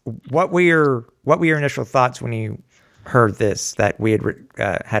it's what were your initial thoughts when you heard this, that we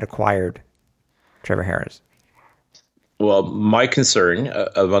had acquired Trevor Harris? Well, my concern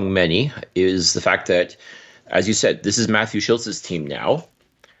among many is the fact that, as you said, this is Matthew Schultz's team now.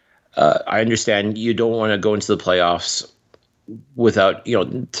 I understand you don't want to go into the playoffs without,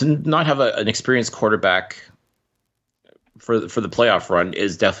 to not have an experienced quarterback for the playoff run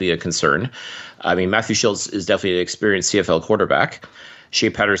is definitely a concern. I mean, Matthew Schultz is definitely an experienced CFL quarterback.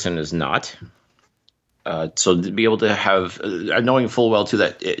 Shea Patterson is not. So to be able to have, knowing full well too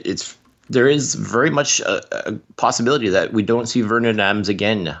that there is very much a possibility that we don't see Vernon Adams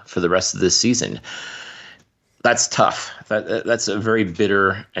again for the rest of this season. That's tough. That's a very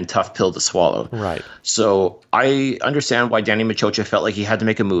bitter and tough pill to swallow. Right. So I understand why Danny Machocha felt like he had to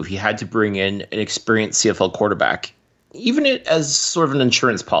make a move. He had to bring in an experienced CFL quarterback, even as sort of an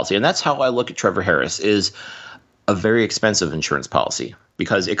insurance policy. And that's how I look at Trevor Harris, is a very expensive insurance policy,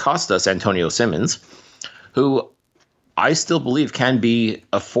 because it cost us Antonio Simmons, who I still believe can be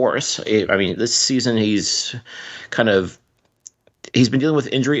a force. I mean, this season he's been dealing with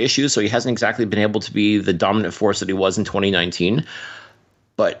injury issues, so he hasn't exactly been able to be the dominant force that he was in 2019.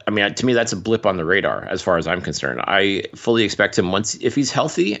 But I mean, to me, that's a blip on the radar as far as I'm concerned. I fully expect him, if he's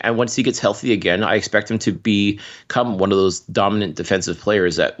healthy, and once he gets healthy again, I expect him to become one of those dominant defensive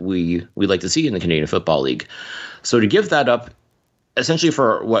players that we like to see in the Canadian Football League. So to give that up, essentially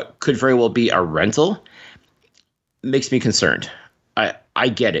for what could very well be a rental, makes me concerned. I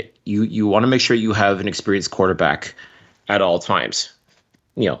get it. You want to make sure you have an experienced quarterback at all times.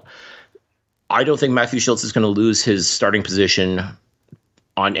 I don't think Matthew Schultz is going to lose his starting position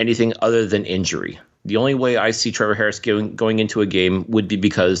on anything other than injury. The only way I see Trevor Harris going into a game would be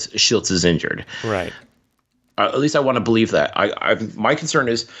because Schultz is injured. Right. At least I want to believe that. My concern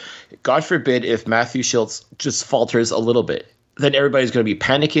is, God forbid, if Matthew Schultz just falters a little bit, then everybody's going to be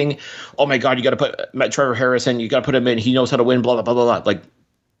panicking. Oh my God, you got to put Trevor Harris in. You got to put him in. He knows how to win. Blah blah blah blah blah. Like,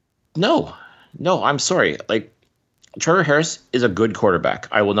 no, I'm sorry. Like, Trevor Harris is a good quarterback.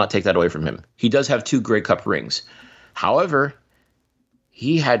 I will not take that away from him. He does have 2 Grey Cup rings. However,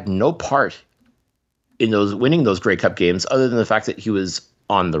 he had no part in those winning those Grey Cup games, other than the fact that he was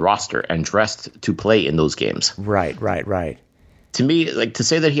on the roster and dressed to play in those games. Right. To me, like, to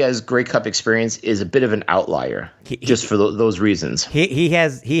say that he has Grey Cup experience is a bit of an outlier, just for those reasons. He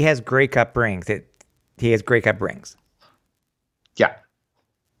has Grey Cup rings. He has Grey Cup rings. Yeah,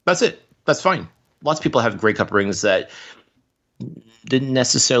 that's it. That's fine. Lots of people have Grey Cup rings that didn't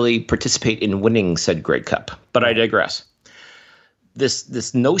necessarily participate in winning said Grey Cup, but I digress.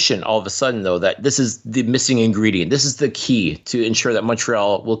 This notion all of a sudden, though, that this is the missing ingredient, this is the key to ensure that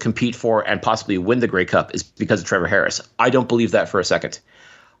Montreal will compete for and possibly win the Grey Cup, is because of Trevor Harris. I don't believe that for a second.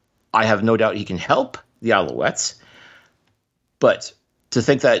 I have no doubt he can help the Alouettes, but to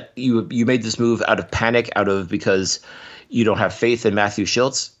think that you made this move out of panic, because you don't have faith in Matthew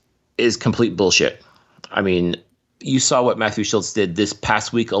Schultz, is complete bullshit. I mean, you saw what Matthew Schultz did this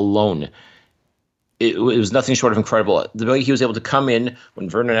past week alone. It was nothing short of incredible. The way he was able to come in when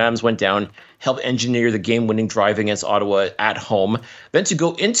Vernon Adams went down, help engineer the game-winning drive against Ottawa at home, then to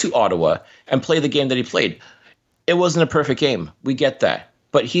go into Ottawa and play the game that he played. It wasn't a perfect game. We get that.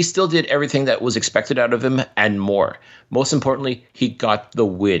 But he still did everything that was expected out of him and more. Most importantly, he got the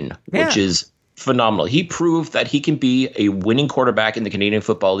win, which is phenomenal. He proved that he can be a winning quarterback in the Canadian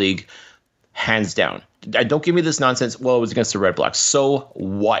Football League, hands down. Don't give me this nonsense. Well, it was against the Red Blacks. So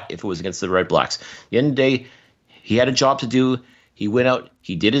what if it was against the Red Blacks? At the end of the day, he had a job to do. He went out,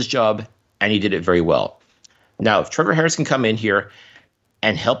 he did his job, and he did it very well. Now, if Trevor Harris can come in here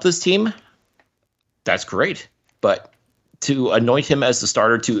and help this team, that's great. But to anoint him as the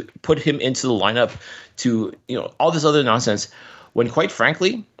starter, to put him into the lineup, to, all this other nonsense, when quite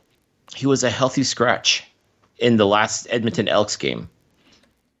frankly, he was a healthy scratch in the last Edmonton Elks game.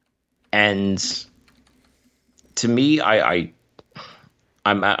 And to me, I'm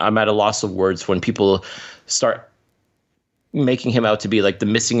at a loss of words when people start making him out to be like the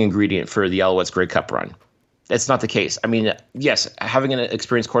missing ingredient for the Alouettes' Grey Cup run. That's not the case. I mean, yes, having an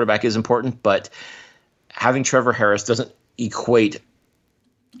experienced quarterback is important, but having Trevor Harris doesn't equate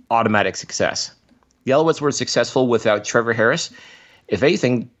automatic success. The Alouettes were successful without Trevor Harris. If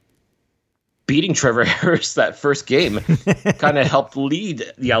anything, beating Trevor Harris that first game kind of helped lead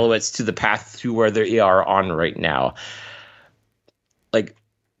the Alouettes to the path to where they are on right now.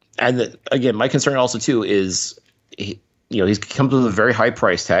 Again, my concern also too is he's comes with a very high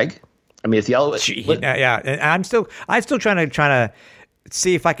price tag. I mean, if the Alouettes, and I'm still trying to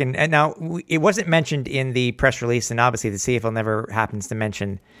see if I can. And now it wasn't mentioned in the press release, and obviously the CFL never happens to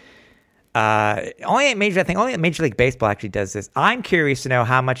mention. Only at Major League Baseball actually does this. I'm curious to know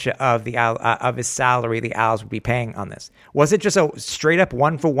how much of his salary the Owls would be paying on this. Was it just a straight up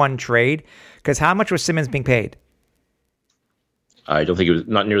 1-for-1 trade? Because how much was Simmons being paid? I don't think it was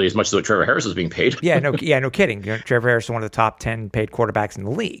not nearly as much as what Trevor Harris was being paid. no kidding. Trevor Harris is one of the top 10 paid quarterbacks in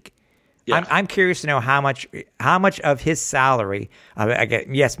the league. Yeah. I'm curious to know how much of his salary.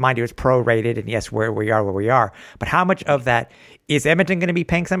 Again, yes, mind you, it's prorated, and yes, where we are. But how much of that is Edmonton going to be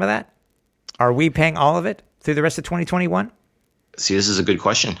paying? Some of that? Are we paying all of it through the rest of 2021? See, this is a good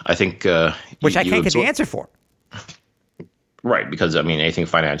question. I think which I can't get the answer for. Right, because I mean, anything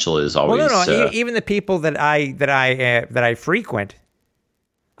financial is always. Well, no. Even the people that I frequent,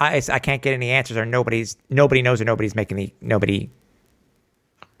 I can't get any answers, or nobody knows, or nobody's making nobody.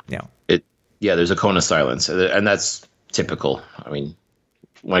 There's a cone of silence, and that's typical. I mean,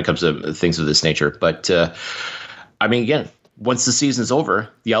 when it comes to things of this nature, but I mean, again, once the season's over,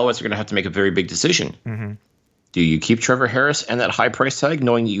 the Alouettes are going to have to make a very big decision. Mm-hmm. Do you keep Trevor Harris and that high price tag,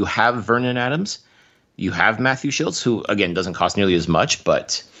 knowing that you have Vernon Adams, you have Matthew Schultz, who again doesn't cost nearly as much,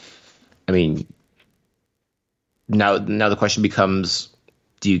 but I mean, now the question becomes: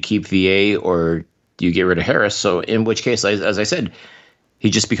 do you keep VA or do you get rid of Harris? So, in which case, as I said,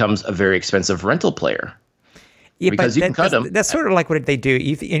 he just becomes a very expensive rental player. Yeah, because you can cut him. That's sort of like what they do.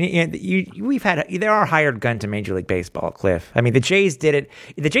 There are hired guns in Major League Baseball, Cliff. I mean, the Jays did it.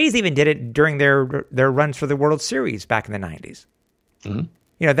 The Jays even did it during their runs for the World Series back in the 90s.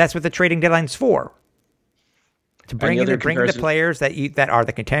 Mm-hmm. That's what the trading deadline's for. To bring in the players that are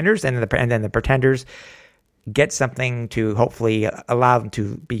the contenders, and then the pretenders get something to hopefully allow them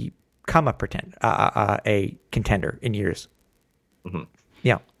to become a contender in years. Mm-hmm.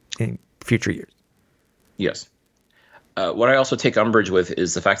 In future years. Yes. What I also take umbrage with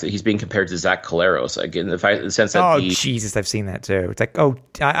is the fact that he's being compared to Zach Collaros. Again, the sense that Jesus, I've seen that too. It's like,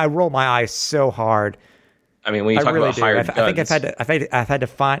 I roll my eyes so hard. I mean, when you talk about hired guns, I think I've had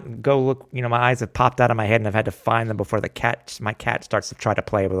to go look. You know, my eyes have popped out of my head, and I've had to find them before my cat starts to try to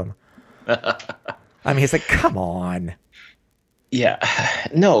play with them. I mean, it's like, come on. Yeah,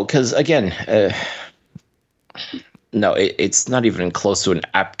 no, because again, no, it's not even close to an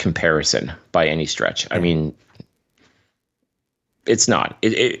apt comparison by any stretch. Yeah. I mean, it's not.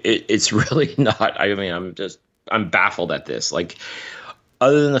 It's really not. I mean, I'm baffled at this. Like,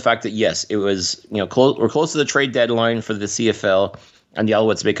 other than the fact that yes, it was we're close to the trade deadline for the CFL, and the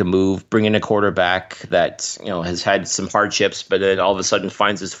Alouettes make a move, bring in a quarterback that has had some hardships, but then all of a sudden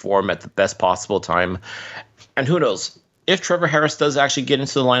finds his form at the best possible time. And who knows? If Trevor Harris does actually get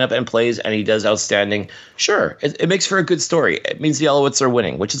into the lineup and plays and he does outstanding, sure, it makes for a good story. It means the Alouettes are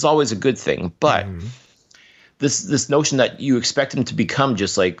winning, which is always a good thing. But this notion that you expect him to become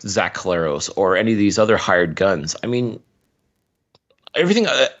just like Zach Collaros or any of these other hired guns, I mean, everything,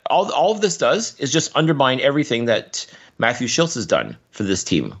 all of this does is just undermine everything that Matthew Shiltz has done for this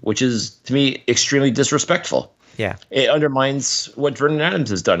team, which is, to me, extremely disrespectful. Yeah. It undermines what Vernon Adams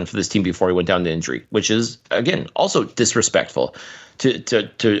has done for this team before he went down to injury, which is, again, also disrespectful.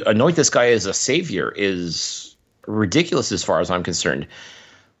 To anoint this guy as a savior is ridiculous as far as I'm concerned.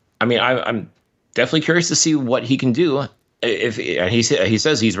 I mean, I'm definitely curious to see what he can do. If he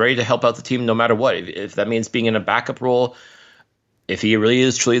says he's ready to help out the team no matter what. If that means being in a backup role, if he really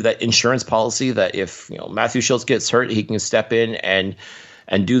is truly that insurance policy that if Matthew Shiltz gets hurt, he can step in and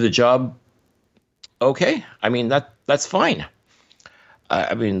do the job. Okay, I mean that's fine.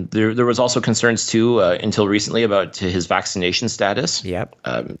 I mean there was also concerns too until recently about his vaccination status. Yep.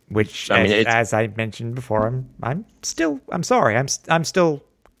 Which, as I mentioned before, I'm still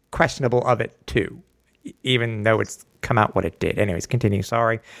questionable of it too, even though it's come out what it did. Anyways, continue.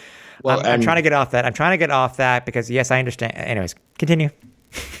 Sorry. Well, I'm trying to get off that because yes, I understand. Anyways, continue.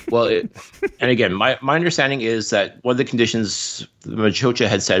 Well, and again, my understanding is that one of the conditions Machocha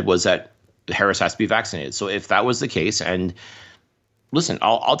had said was that Harris has to be vaccinated. So if that was the case, and listen,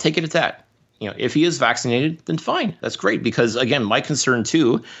 I'll take it at that. If he is vaccinated, then fine. That's great. Because again, my concern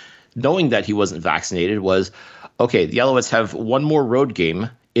too, knowing that he wasn't vaccinated, was okay. The Alouettes have one more road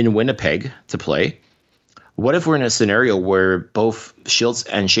game in Winnipeg to play. What if we're in a scenario where both Shiltz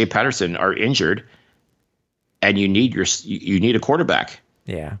and Shea Patterson are injured, and you need a quarterback?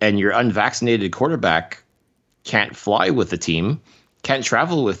 Yeah, and your unvaccinated quarterback can't fly with the team, can't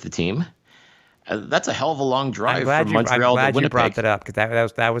travel with the team. That's a hell of a long drive from Montreal to Winnipeg. I'm glad you brought that up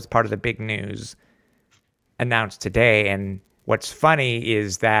because that was part of the big news announced today. And what's funny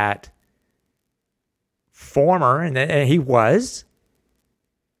is that former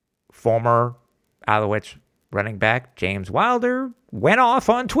Alouettes running back James Wilder went off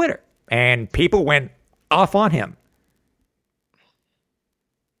on Twitter, and people went off on him.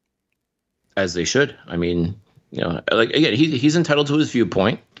 As they should. I mean, again, he's entitled to his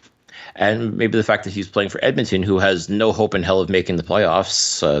viewpoint. And maybe the fact that he's playing for Edmonton, who has no hope in hell of making the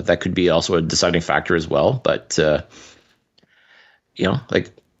playoffs, that could be also a deciding factor as well. But,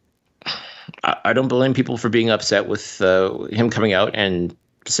 I don't blame people for being upset with him coming out and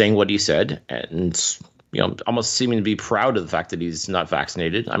saying what he said and, almost seeming to be proud of the fact that he's not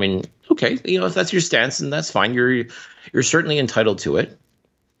vaccinated. I mean, okay, if that's your stance, then that's fine. You're certainly entitled to it.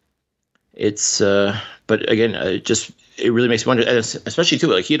 It's, but again, it really makes me wonder, especially too,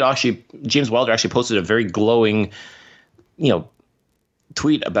 like James Wilder actually posted a very glowing,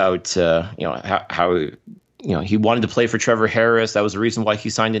 tweet about, how he wanted to play for Trevor Harris. That was the reason why he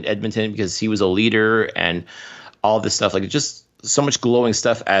signed in Edmonton, because he was a leader and all this stuff. Like, just so much glowing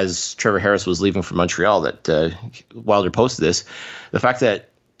stuff as Trevor Harris was leaving for Montreal that Wilder posted this. The fact that,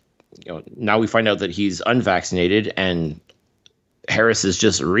 now we find out that he's unvaccinated and Harris is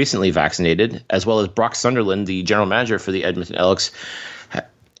just recently vaccinated, as well as Brock Sunderland, the general manager for the Edmonton Elks,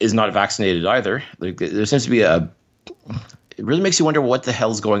 is not vaccinated either. Like, there seems to be it really makes you wonder what the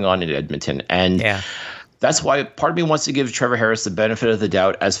hell's going on in Edmonton. And that's why part of me wants to give Trevor Harris the benefit of the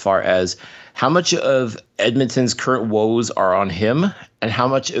doubt as far as how much of Edmonton's current woes are on him and how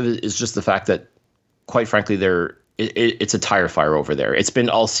much of it is just the fact that, quite frankly, it's a tire fire over there. It's been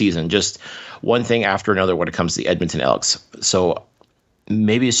all season, just one thing after another when it comes to the Edmonton Elks. So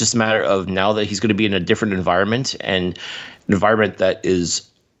maybe it's just a matter of now that he's going to be in a different environment, and an environment that is,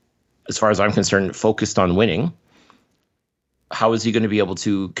 as far as I'm concerned, focused on winning. How is he going to be able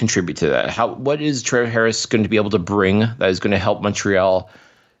to contribute to that? What is Trevor Harris going to be able to bring that is going to help Montreal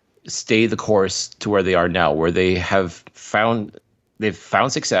stay the course to where they are now, where they've found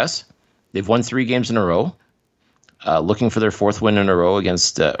success. They've won 3 games in a row, looking for their 4th win in a row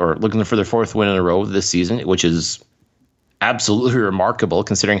looking for their 4th win in a row this season, which is absolutely remarkable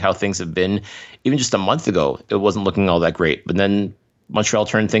considering how things have been. Even just a month ago, it wasn't looking all that great. But then Montreal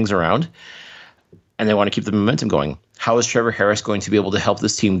turned things around, and they want to keep the momentum going. How is Trevor Harris going to be able to help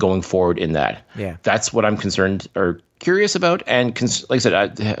this team going forward in that? Yeah, that's what I'm concerned or curious about. And like I said, I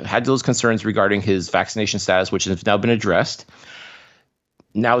had those concerns regarding his vaccination status, which has now been addressed.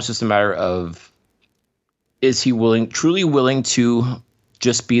 Now it's just a matter of, is he truly willing to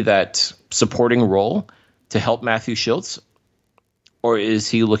just be that supporting role to help Matthew Shiltz? Or is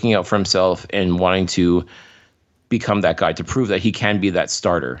he looking out for himself and wanting to become that guy to prove that he can be that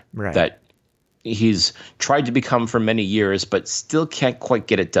starter that he's tried to become for many years, but still can't quite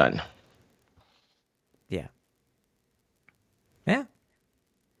get it done? Yeah. Yeah.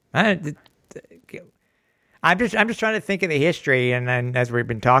 I'm just trying to think of the history, and then as we've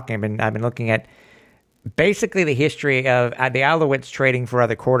been talking, I've been looking at basically the history of the Alouettes trading for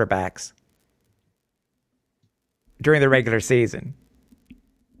other quarterbacks during the regular season.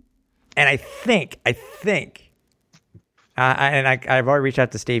 And I think, I've already reached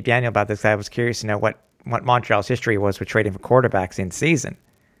out to Steve Daniel about this. I was curious to know what Montreal's history was with trading for quarterbacks in season.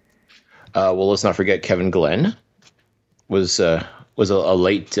 Well, let's not forget Kevin Glenn was a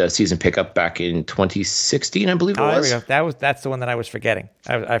late season pickup back in 2016, I believe it was. There we go. That's the one that I was forgetting.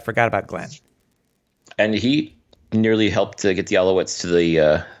 I forgot about Glenn. And he nearly helped to get the Alouettes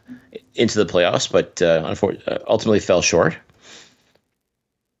to into the playoffs, but ultimately fell short.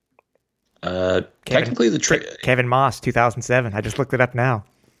 Technically, Kevin Moss, 2007. I just looked it up now.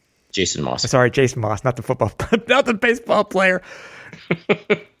 Jason Moss. Sorry, Jason Moss, not the baseball player.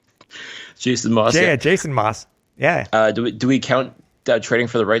 Jason Moss. Yeah, Jason Moss. Yeah. Do we count trading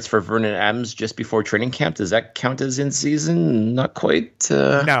for the rights for Vernon Adams just before training camp? Does that count as in season? Not quite.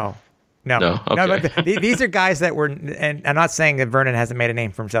 No. Okay. But these are guys that were, and I'm not saying that Vernon hasn't made a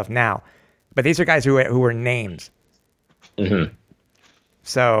name for himself now, but these are guys who were names. Mm-hmm.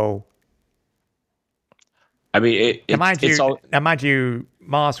 So. I mean, mind you,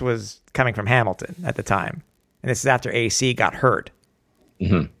 Moss was coming from Hamilton at the time, and this is after AC got hurt.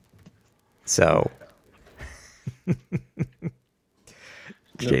 Mm-hmm. So,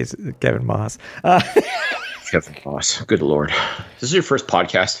 Kevin Moss. Kevin Moss. Good Lord. This is your first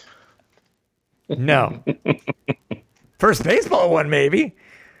podcast? No. First baseball one, maybe.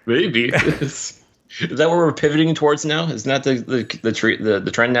 Maybe. Is that what we're pivoting towards now? Isn't that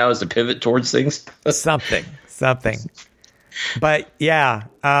the trend now is to pivot towards things? Something. But yeah,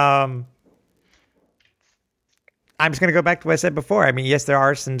 I'm just going to go back to what I said before. I mean, yes, there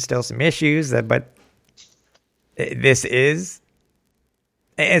are still some issues, but it's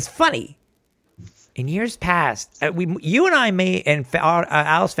funny. In years past, you and I and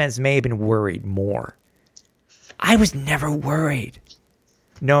Alice fans may have been worried more. I was never worried,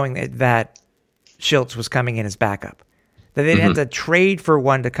 knowing that Shiltz was coming in as backup. That they'd have to trade for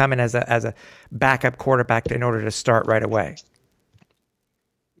one to come in as a backup quarterback in order to start right away.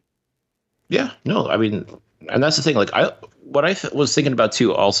 Yeah, no, I mean, and that's the thing. Like, what I was thinking about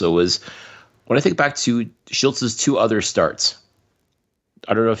too also was when I think back to Shiltz's 2 other starts.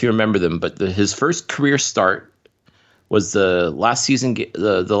 I don't know if you remember them, but his first career start was the last season,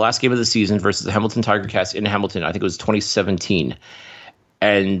 the last game of the season versus the Hamilton Tiger Cats in Hamilton. I think it was 2017,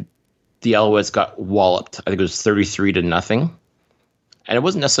 and the Alouettes got walloped. I think it was 33-0. And it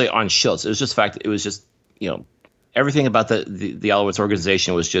wasn't necessarily on Shiltz. It was just the fact that it was just, everything about the Alouettes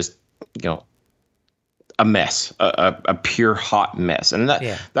organization was just, a mess, a pure hot mess. And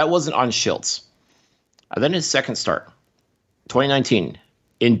that wasn't on Shiltz. And then his second start, 2019,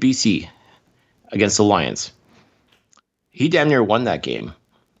 in BC against the Lions. He damn near won that game.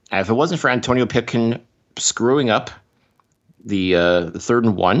 And if it wasn't for Antonio Pipkin screwing up the 3rd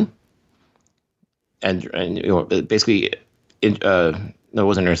and 1, and basically, no, it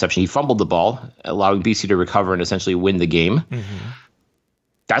wasn't an interception. He fumbled the ball, allowing BC to recover and essentially win the game. Mm-hmm.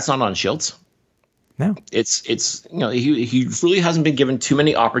 That's not on Shiltz. No, it's he really hasn't been given too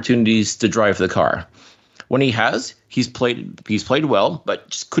many opportunities to drive the car. When he has, he's played well, but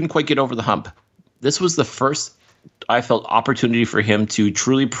just couldn't quite get over the hump. This was the first, I felt, opportunity for him to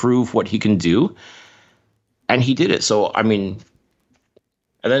truly prove what he can do, and he did it. So I mean.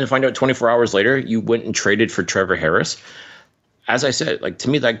 And then to find out 24 hours later, you went and traded for Trevor Harris. As I said, like, to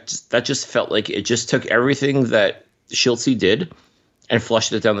me, that just felt like it just took everything that Shiltz did and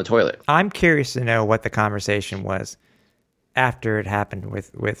flushed it down the toilet. I'm curious to know what the conversation was after it happened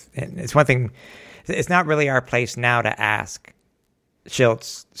with and it's one thing. It's not really our place now to ask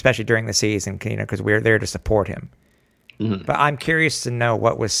Shiltz, especially during the season, because we're there to support him. But I'm curious to know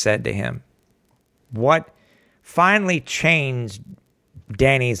what was said to him. What finally changed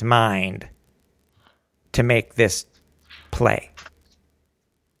Danny's mind to make this play?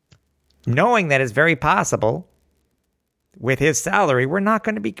 Knowing that it's very possible with his salary,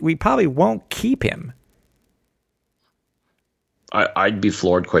 we probably won't keep him. I'd be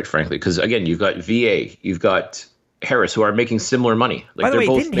floored, quite frankly, because again, you've got VA, you've got Harris, who are making similar money. By the way,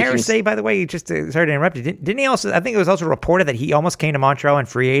 didn't Harris say, by the way, just sorry to interrupt you, didn't he also, I think it was also reported that he almost came to Montreal in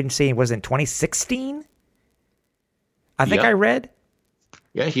free agency and was in 2016? I think I read.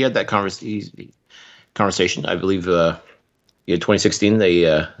 Yeah, he had that conversation. I believe 2016,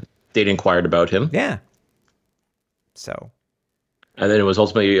 they'd inquired about him. Yeah. So. And then it was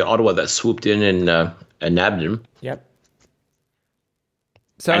ultimately Ottawa that swooped in and nabbed him. Yep.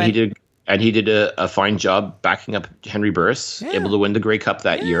 So And he did a fine job backing up Henry Burris, able to win the Grey Cup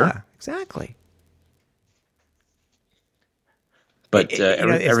that year. Exactly. But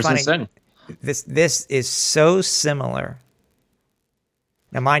ever since then, this is so similar.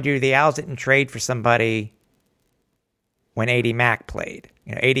 Now, mind you, the Owls didn't trade for somebody when A.D. Mack played.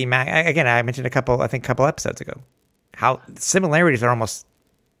 A.D. Mack, again, I mentioned a couple episodes ago, how the similarities are almost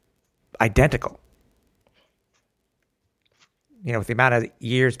identical. With the amount of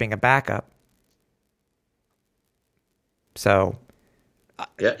years being a backup. So,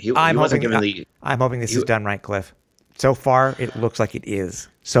 I'm hoping this is done right, Cliff. So far, it looks like it is.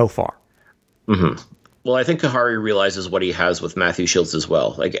 So far. Mm-hmm. Well, I think Kahari realizes what he has with Matthew Schultz as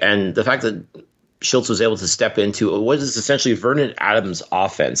well. And the fact that Schultz was able to step into what is essentially Vernon Adams'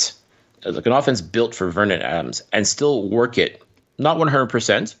 offense, like an offense built for Vernon Adams, and still work it, not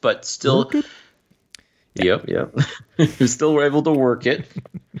 100%, but still. Yeah. Who's still able to work it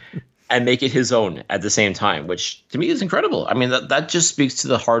and make it his own at the same time, which to me is incredible. I mean, that just speaks to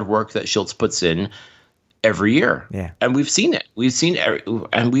the hard work that Schultz puts in every year. Yeah. And we've seen it.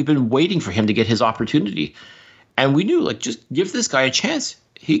 And we've been waiting for him to get his opportunity. And we knew, just give this guy a chance.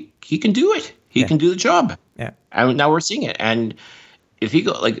 He can do it. He can do the job. Yeah. And now we're seeing it. And if he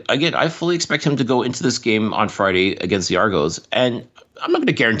again, I fully expect him to go into this game on Friday against the Argos. And I'm not going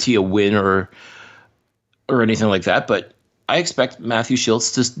to guarantee a win or anything like that, but I expect Matthew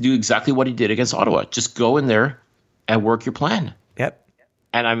Schultz to do exactly what he did against Ottawa. Just go in there and work your plan. Yep.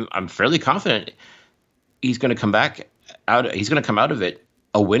 And I'm fairly confident he's going to come back out. He's going to come out of it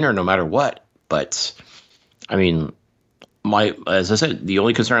a winner no matter what. But I mean, as I said, the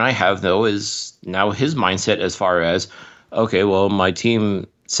only concern I have though is now his mindset as far as, okay, well, my team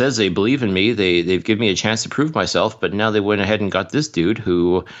says they believe in me. They've given me a chance to prove myself, but now they went ahead and got this dude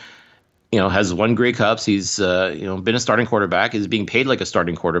who, has won Grey Cups. He's, been a starting quarterback. Is being paid like a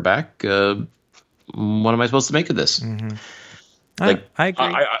starting quarterback. What am I supposed to make of this? Mm-hmm. I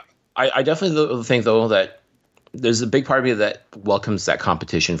agree. I definitely think, though, that there's a big part of me that welcomes that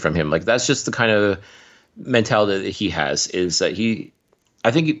competition from him. That's just the kind of mentality that he has, is that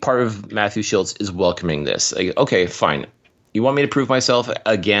I think part of Matthew Schultz is welcoming this. Okay, fine. You want me to prove myself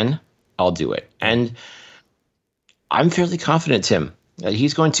again? I'll do it. And I'm fairly confident, Tim, that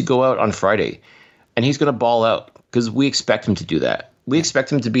he's going to go out on Friday and he's going to ball out because we expect him to do that. We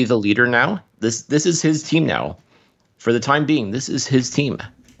expect him to be the leader now. This is his team now. For the time being, this is his team.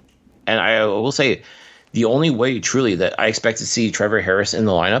 And I will say the only way truly that I expect to see Trevor Harris in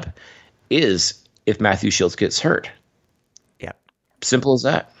the lineup is if Matthew Schultz gets hurt. Yeah. Simple as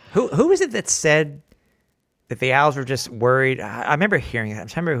that. Who is it that said that the Owls were just worried? I remember hearing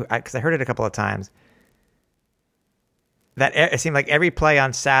it. Because I heard it a couple of times. That it seemed like every play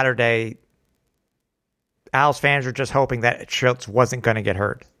on Saturday, Owls fans were just hoping that Schultz wasn't going to get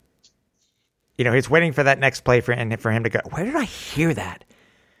hurt. He's waiting for that next play for him to go. Where did I hear that?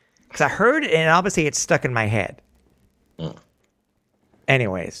 Because I heard it, and obviously it's stuck in my head.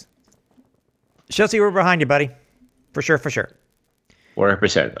 Anyways. Schultz, we're behind you, buddy. For sure.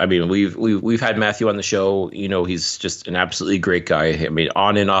 100%. I mean, we've had Matthew on the show. He's just an absolutely great guy. I mean,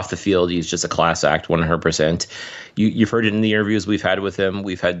 on and off the field, he's just a class act, 100%. You've heard it in the interviews we've had with him.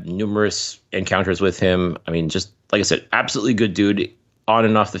 We've had numerous encounters with him. I mean, just like I said, absolutely good dude on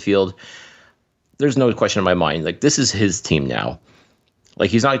and off the field. There's no question in my mind. This is his team now.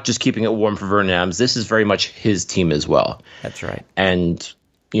 He's not just keeping it warm for Vernon Adams. This is very much his team as well. That's right. And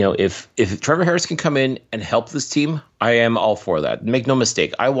if Trevor Harris can come in and help this team, I am all for that. Make no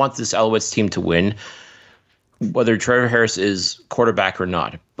mistake. I want this Alouettes team to win, whether Trevor Harris is quarterback or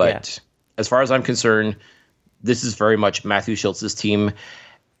not. But as far as I'm concerned, this is very much Matthew Schultz's team,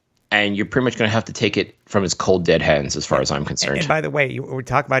 and you're pretty much going to have to take it from his cold, dead hands as far as I'm concerned. And by the way, we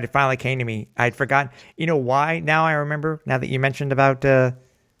talked about it finally came to me. I'd forgotten. You know why? Now I remember, now that you mentioned about, I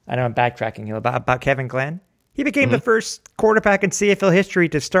know I'm backtracking here, about Kevin Glenn. He became the first quarterback in CFL history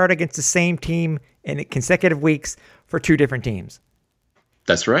to start against the same team in consecutive weeks for 2 different teams.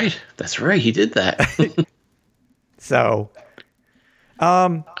 That's right. He did that. So,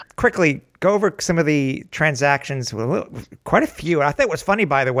 quickly go over some of the transactions. Quite a few. I think what's funny,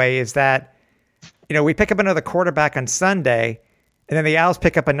 by the way, is that we pick up another quarterback on Sunday, and then the Owls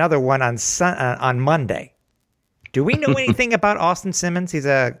pick up another one on Monday. Do we know anything about Austin Simmons? He's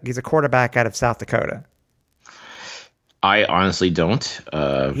a quarterback out of South Dakota. I honestly don't.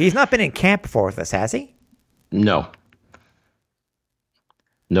 He's not been in camp before with us, has he? No.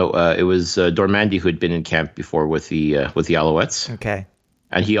 It was Dormandi who had been in camp before with the Alouettes. Okay.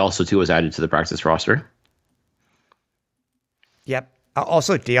 And he also, too, was added to the practice roster. Yep.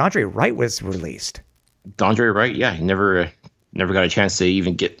 Also, DeAndre Wright was released. DeAndre Wright, yeah. He never got a chance to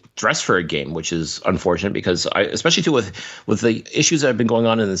even get dressed for a game, which is unfortunate because, especially, too, with the issues that have been going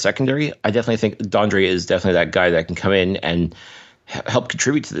on in the secondary, I definitely think DeAndre is definitely that guy that can come in and help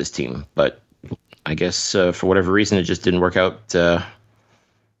contribute to this team. But I guess for whatever reason, it just didn't work out, as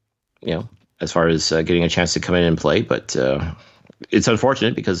far as getting a chance to come in and play. But it's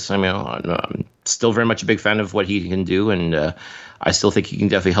unfortunate because I'm still very much a big fan of what he can do, and I still think he can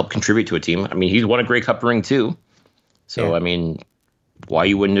definitely help contribute to a team. I mean, he's won a Grey Cup ring too, so yeah. I mean, why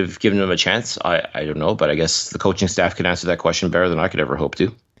you wouldn't have given him a chance, I don't know, but I guess the coaching staff can answer that question better than I could ever hope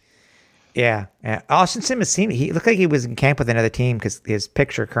to. Yeah. Austin Simmons he looked like he was in camp with another team because his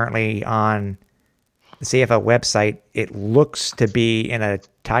picture currently on the CFL website, it looks to be in a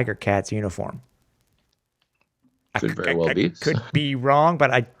Tiger Cats uniform. Could very well be. Could be wrong,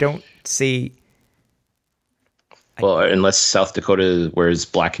 but I don't see. Well, unless South Dakota wears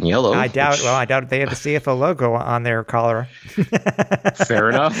black and yellow. I doubt they have the CFL logo on their collar. Fair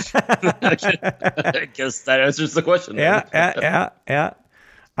enough. I guess that answers the question. Yeah.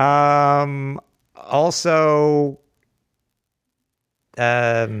 Also,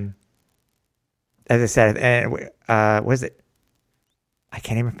 as I said, was it? I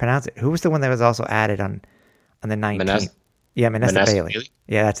can't even pronounce it. Who was the one that was also added on the 19th? Manessa Bailey.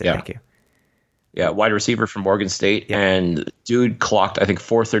 Yeah, that's it. Yeah. Thank you. Yeah, wide receiver from Morgan State, and dude clocked, I think,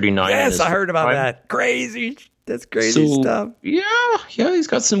 439. Yes, I heard about that. Crazy. That's crazy stuff. Yeah, he's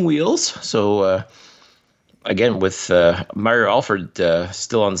got some wheels. So, again, with Mario Alford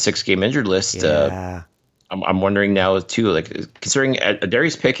still on the 6-game injured list, I'm wondering now, too, like, considering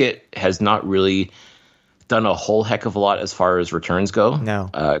Darius Pickett has not really done a whole heck of a lot as far as returns go.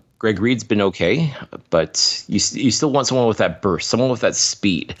 No. Greg Reed's been okay, but you still want someone with that burst, someone with that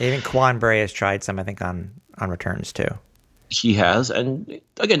speed. Even Quan Bray has tried some, I think, on returns too. He has, and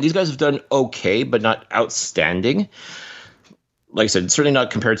again, these guys have done okay, but not outstanding. Like I said, certainly not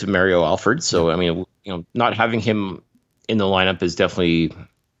compared to Mario Alford. So I mean, not having him in the lineup is definitely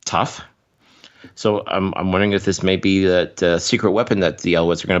tough. So I'm wondering if this may be that secret weapon that the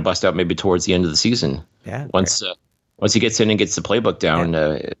Alouettes are going to bust out maybe towards the end of the season. Yeah. Once he gets in and gets the playbook down,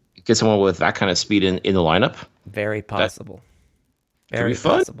 get someone with that kind of speed in the lineup. Very possible. Very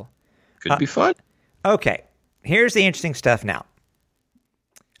possible. Could be fun. Okay. Here's the interesting stuff now.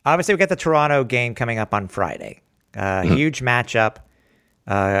 Obviously, we got the Toronto game coming up on Friday. Huge matchup.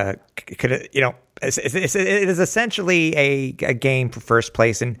 It is essentially a game for first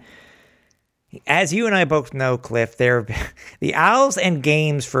place. And as you and I both know, Cliff, the Owls and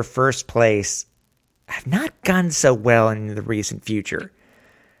games for first place have not gone so well in the recent future.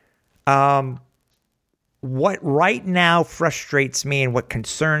 What right now frustrates me and what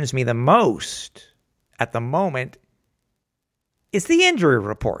concerns me the most at the moment is the injury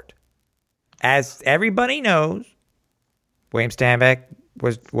report. As everybody knows, William Stanback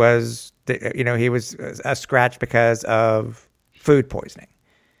was he was a scratch because of food poisoning.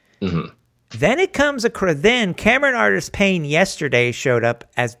 Mm-hmm. Then Cameron Artis-Payne yesterday showed up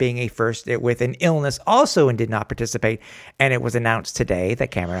as being a first with an illness also and did not participate. And it was announced today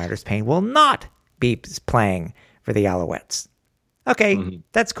that Cameron Artis-Payne will not be playing for the Alouettes. Okay,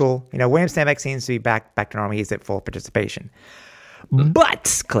 That's cool. William Stanback seems to be back to normal. He's at full participation.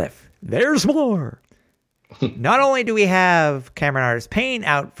 But, Cliff, there's more. Not only do we have Cameron Artis-Payne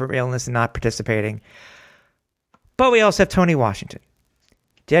out for illness and not participating, but we also have Tony Washington,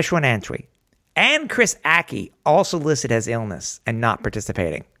 Deshwan Antwi, and Chris Aki also listed as illness and not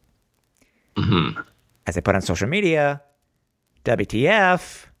participating. Mm-hmm. As I put on social media,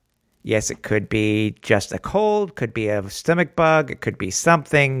 WTF. Yes, it could be just a cold, could be a stomach bug, it could be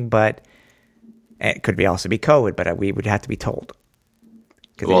something, but it could also be COVID, but we would have to be told.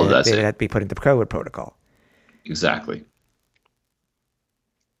 Well, they would have to be put into COVID protocol. Exactly.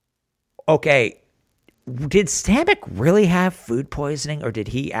 Okay. Did Stanback really have food poisoning, or did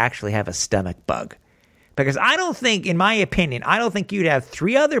he actually have a stomach bug? Because I don't think, in my opinion, I don't think you'd have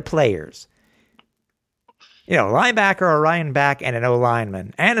three other players, a linebacker, a running back, and an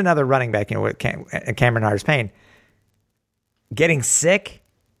O-lineman, and another running back, with Cameron Harders-Payne, getting sick.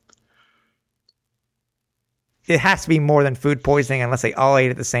 It has to be more than food poisoning unless they all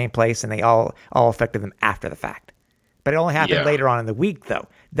ate at the same place and they all affected them after the fact. But it only happened later on in the week, though.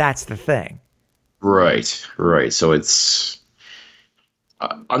 That's the thing. Right. So it's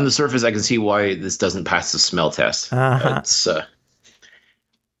on the surface, I can see why this doesn't pass the smell test. It's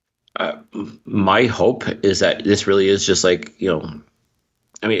my hope is that this really is just like,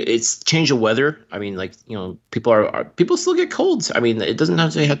 it's change of weather. I mean, people still get colds. I mean, it doesn't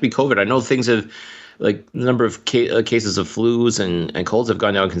necessarily have to be COVID. I know things have, the number of cases of flus and colds have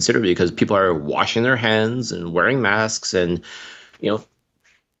gone down considerably because people are washing their hands and wearing masks and,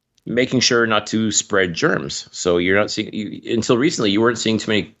 making sure not to spread germs. So you're not seeing, until recently, you weren't seeing too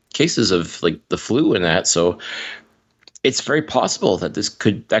many cases of the flu and that. So it's very possible that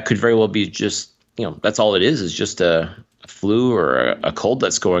that could very well be just, that's all it is just a flu or a cold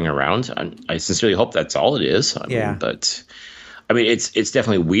that's going around. I sincerely hope that's all it is. I mean, but it's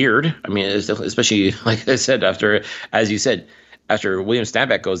definitely weird. I mean, it's definitely, especially like I said, after William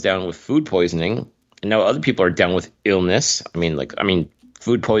Stanback goes down with food poisoning, and now other people are down with illness.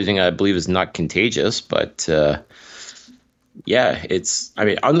 Food poisoning, I believe, is not contagious, but on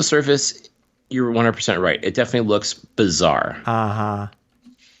the surface, you're 100% right. It definitely looks bizarre.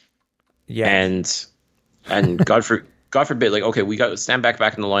 Yeah. And God forbid, we got Stanback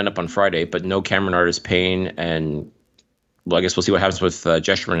back in the lineup on Friday, but no Cameron Harders-Payne, and I guess we'll see what happens with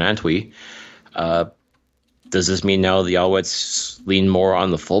Jeshurun Antwi. Does this mean now the Alouettes lean more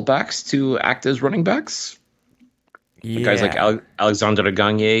on the fullbacks to act as running backs? Yeah. Guys like Alexandre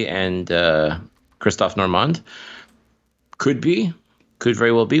Gagné and Christophe Normand could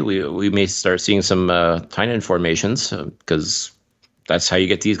very well be. We may start seeing some Tynan formations because that's how you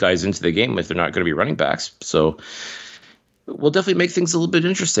get these guys into the game if they're not going to be running backs. So we'll definitely make things a little bit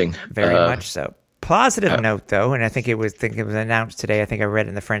interesting. Very much so. Positive note, though, and I think it was announced today. I think I read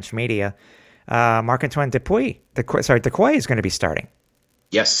in the French media. Marc-Antoine Decoy is going to be starting.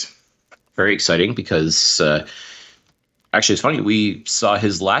 Yes, very exciting because. Actually, it's funny. We saw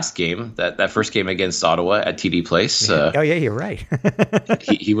his last game, that first game against Ottawa at TD Place. You're right.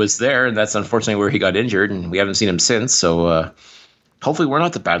 he was there, and that's unfortunately where he got injured, and we haven't seen him since. So hopefully we're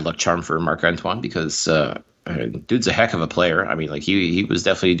not the bad luck charm for Marc-Antoine because dude's a heck of a player. I mean, he was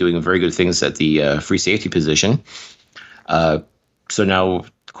definitely doing very good things at the free safety position. So now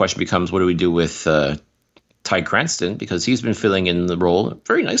the question becomes, what do we do with Ty Cranston, because he's been filling in the role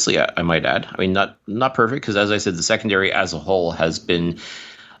very nicely, I might add. I mean, not perfect, because as I said, the secondary as a whole has been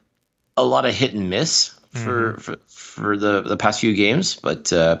a lot of hit and miss for the past few games.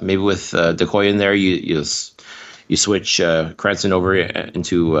 But maybe with Decoy in there, you switch Cranston over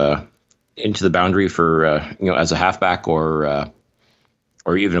into the boundary for as a halfback or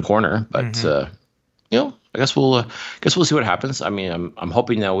even a corner. But I guess we'll see what happens. I mean, I'm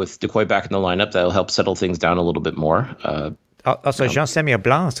hoping now with Decoy back in the lineup that'll help settle things down a little bit more. Also, Jean-Samuel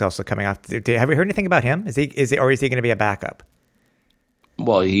Blanc is also coming off. Have you heard anything about him? Is he going to be a backup?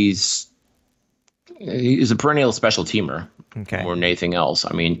 Well, he's a perennial special teamer more than anything else.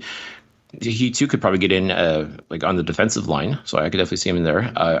 I mean, he too could probably get in on the defensive line, so I could definitely see him in there.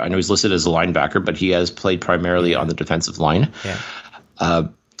 I know he's listed as a linebacker, but he has played primarily on the defensive line. Yeah.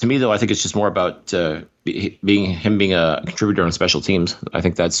 To me, though, I think it's just more about being a contributor on special teams. I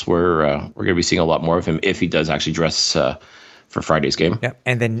think that's where we're going to be seeing a lot more of him if he does actually dress for Friday's game. Yeah,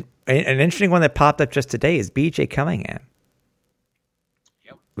 and then an interesting one that popped up just today is BJ Cunningham.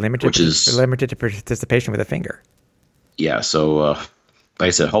 Yep. Limited to participation with a finger. Yeah, so like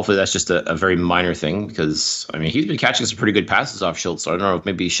I said, hopefully that's just a very minor thing because, I mean, he's been catching some pretty good passes off Schultz. So I don't know if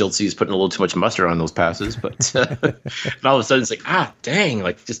maybe Schultz is putting a little too much mustard on those passes, but and all of a sudden it's like, dang,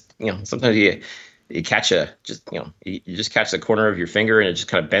 sometimes you catch you just catch the corner of your finger and it just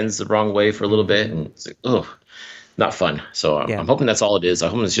kind of bends the wrong way for a little bit. And it's like, not fun. So I'm hoping that's all it is. I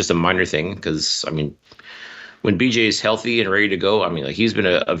hope it's just a minor thing because, I mean, when BJ is healthy and ready to go, I mean, he's been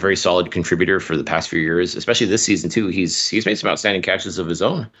a very solid contributor for the past few years, especially this season too. He's made some outstanding catches of his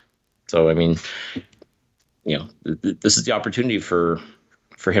own. So, I mean, this is the opportunity for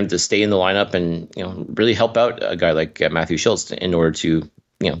him to stay in the lineup and, really help out a guy like Matthew Schultz in order to,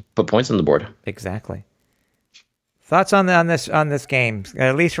 put points on the board. Exactly. Thoughts on this game?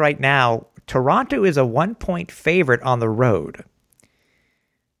 At least right now, Toronto is a 1-point favorite on the road.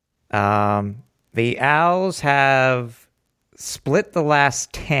 The Owls have split the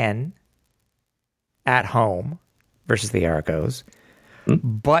last 10 at home versus the Argos.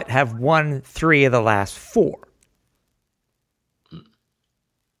 but have won 3 of the last 4.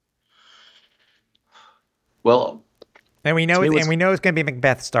 Well, and we know it's going to be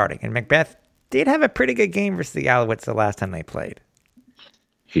Macbeth starting, and Macbeth did have a pretty good game versus the Alouettes the last time they played.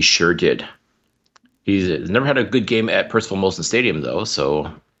 He sure did. He's never had a good game at Percival Molson Stadium, though.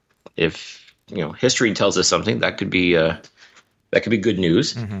 So, if history tells us something, that could be good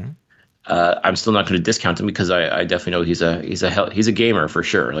news. Mm-hmm. I'm still not going to discount him because I definitely know he's a gamer for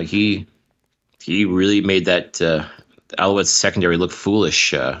sure. Like he really made that Alouettes secondary look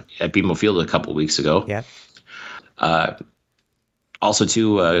foolish at BMO Field a couple of weeks ago. Yeah. Also,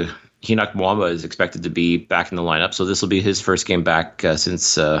 too, Henoc Muamba is expected to be back in the lineup, so this will be his first game back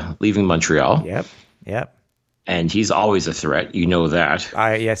since leaving Montreal. Yep. And he's always a threat. You know that.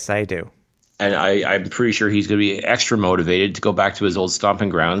 Yes, I do. And I'm pretty sure he's going to be extra motivated to go back to his old stomping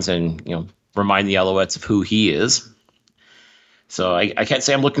grounds and remind the Alouettes of who he is. So I can't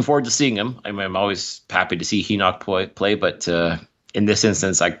say I'm looking forward to seeing him. I'm always happy to see Henoc play, but in this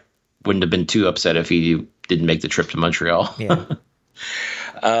instance, I wouldn't have been too upset if he didn't make the trip to Montreal. Yeah.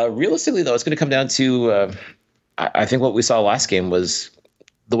 Realistically, though, it's going to come down to I think what we saw last game was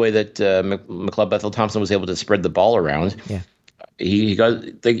the way that McLeod Bethel Thompson was able to spread the ball around. Yeah. He got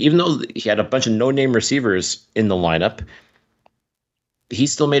even though he had a bunch of no-name receivers in the lineup, he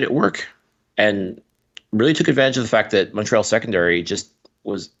still made it work and really took advantage of the fact that Montreal secondary just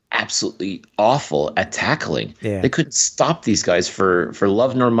was absolutely awful at tackling. Yeah. They couldn't stop these guys for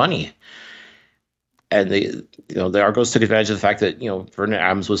love nor money. And the Argos took advantage of the fact that Vernon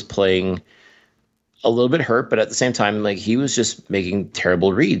Adams was playing a little bit hurt, but at the same time, like he was just making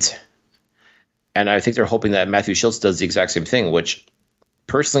terrible reads. And I think they're hoping that Matthew Schultz does the exact same thing, which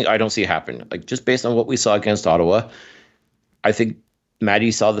personally I don't see happen. Like just based on what we saw against Ottawa, I think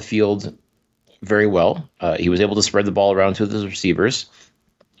Matty saw the field very well. He was able to spread the ball around to his receivers.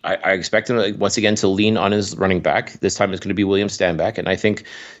 I expect him once again to lean on his running back. This time it's going to be William Stanback, and I think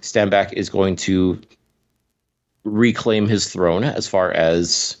Stanback is going to reclaim his throne as far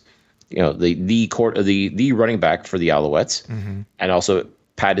as the running back for the Alouettes, mm-hmm. and also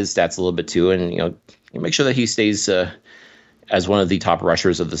pad his stats a little bit too, and make sure that he stays as one of the top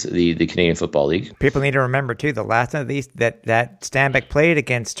rushers of the Canadian Football League. People need to remember too, the last of these that Stanback played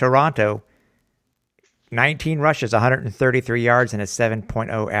against Toronto, 19 rushes, 133 yards, and a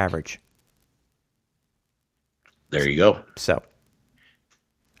 7.0 average. There you go. So,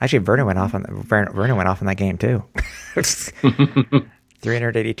 actually, Vernon went off in that game too.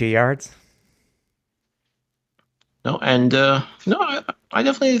 382 yards. No, and I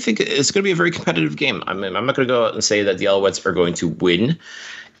definitely think it's going to be a very competitive game. I mean, I'm not going to go out and say that the Alouettes are going to win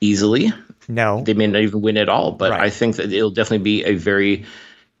easily. No, they may not even win at all. But right. I think that it'll definitely be a very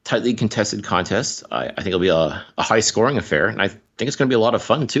tightly contested contest. I think it'll be a high-scoring affair, and I think it's going to be a lot of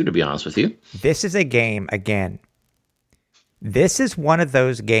fun too. To be honest with you, this is a game again. This is one of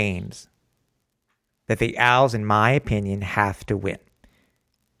those games that the Owls, in my opinion, have to win.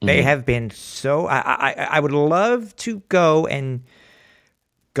 They have been so. I would love to go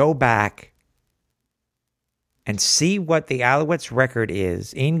back and see what the Alouettes' record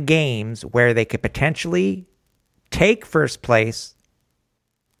is in games where they could potentially take first place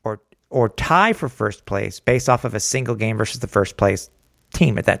or tie for first place based off of a single game versus the first place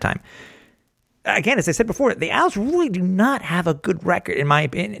team at that time. Again, as I said before, the Owls really do not have a good record, in my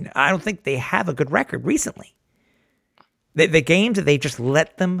opinion. I don't think they have a good record recently. The games that they just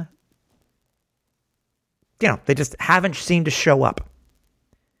let them, they just haven't seemed to show up.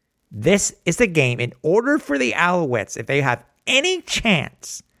 This is the game, in order for the Alouettes, if they have any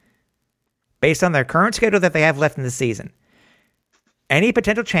chance, based on their current schedule that they have left in the season, any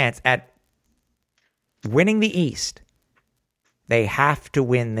potential chance at winning the East, they have to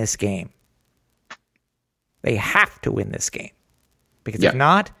win this game. They have to win this game. Because if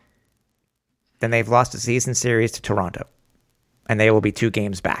not, then they've lost the season series to Toronto. And they will be 2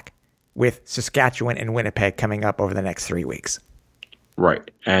 games back, with Saskatchewan and Winnipeg coming up over the next 3 weeks. Right,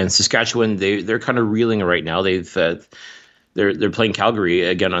 and Saskatchewan, they're kind of reeling right now. They're playing Calgary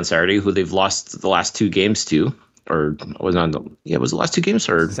again on Saturday, who they've lost the last 2 games to, or was the last 2 games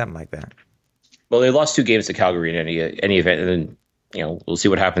or something like that. Well, they lost 2 games to Calgary in any event, and then we'll see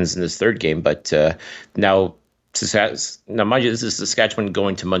what happens in this 3rd game. But now mind you, this is Saskatchewan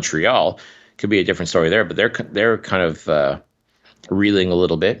going to Montreal. Could be a different story there, but they're kind of reeling a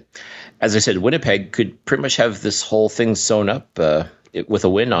little bit. As I said, Winnipeg could pretty much have this whole thing sewn up with a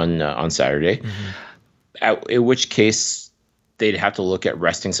win on Saturday. Mm-hmm. In which case they'd have to look at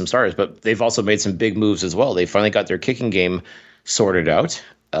resting some starters. But they've also made some big moves as well. They finally got their kicking game sorted out.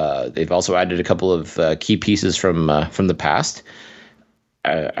 They've also added a couple of key pieces from the past.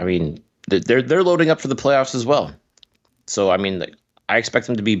 I mean, they're loading up for the playoffs as well. So I mean, I expect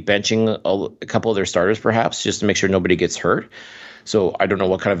them to be benching a couple of their starters, perhaps, just to make sure nobody gets hurt. So I don't know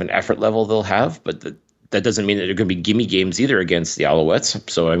what kind of an effort level they'll have, but that doesn't mean that they're going to be gimme games either against the Alouettes.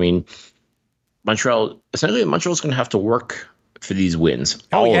 So I mean, Montreal's going to have to work for these wins.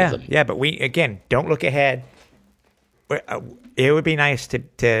 All of them. Yeah, but we again don't look ahead. It would be nice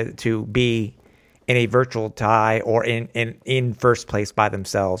to be in a virtual tie or in first place by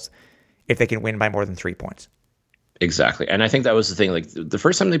themselves if they can win by more than 3 points. Exactly. And I think that was the thing. Like the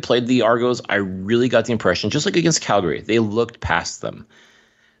first time they played the Argos, I really got the impression, just like against Calgary, they looked past them.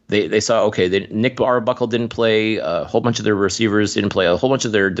 They saw, okay, Nick Arbuckle didn't play, a whole bunch of their receivers didn't play, a whole bunch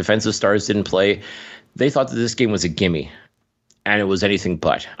of their defensive stars didn't play. They thought that this game was a gimme, and it was anything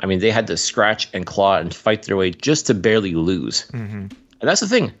but. I mean, they had to scratch and claw and fight their way just to barely lose. Mm-hmm. And that's the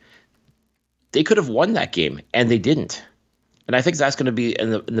thing. They could have won that game, and they didn't. And I think that's going to be in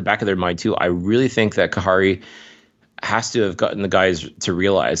the back of their mind, too. I really think that Kahari has to have gotten the guys to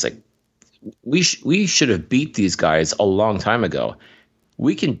realize, like, we should have beat these guys a long time ago.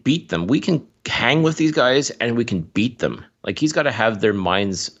 We can beat them. We can hang with these guys, and we can beat them. Like, he's got to have their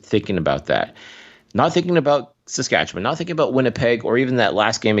minds thinking about that. Not thinking about Saskatchewan, not thinking about Winnipeg, or even that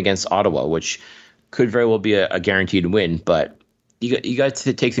last game against Ottawa, which could very well be a guaranteed win. But you got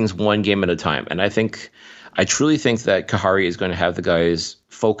to take things one game at a time. And I truly think that Kahari is going to have the guys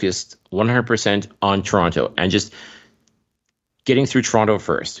focused 100% on Toronto and just getting through Toronto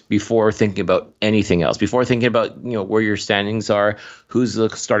first before thinking about anything else, before thinking about, where your standings are, who's the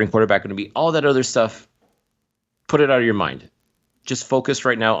starting quarterback going to be, all that other stuff. Put it out of your mind. Just focus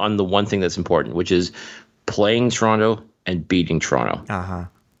right now on the one thing that's important, which is playing Toronto and beating Toronto. Uh-huh.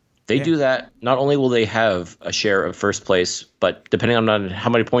 They do that, not only will they have a share of first place, but depending on how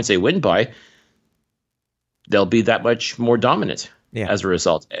many points they win by, they'll be that much more dominant as a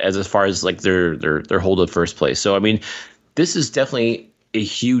result, as far as like their hold of first place. So I mean, this is definitely a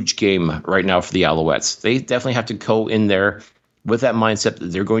huge game right now for the Alouettes. They definitely have to go in there with that mindset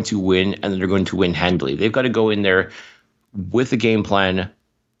that they're going to win and they're going to win handily. They've got to go in there with a game plan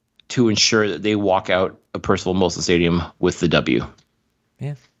to ensure that they walk out of Percival Molson Stadium with the W.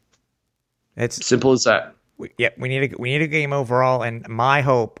 Yeah. It's simple as that. We need a game overall, and my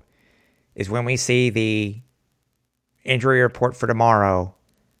hope is when we see the injury report for tomorrow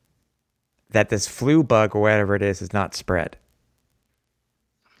that this flu bug or whatever it is not spread.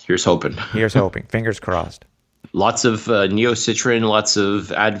 Here's hoping. Fingers crossed. Lots of Neocitrin, lots of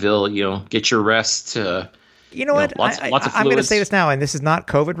Advil. Get your rest. You know what? Lots of fluids. I'm going to say this now, and this is not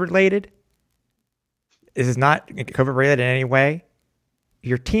COVID related. This is not COVID related in any way.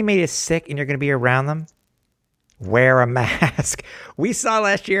 Your teammate is sick and you're going to be around them. Wear a mask. We saw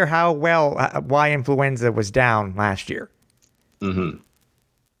last year why influenza was down last year. Mm-hmm.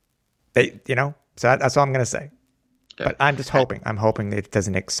 So that's all I'm going to say. Yeah. But I'm just hoping. I'm hoping that it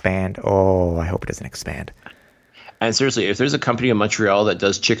doesn't expand. Oh, I hope it doesn't expand. And seriously, if there's a company in Montreal that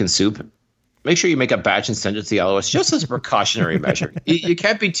does chicken soup, make sure you make a batch and send it to the Alouettes just as a precautionary measure. You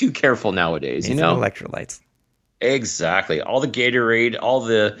can't be too careful nowadays, electrolytes. Exactly. All the Gatorade, all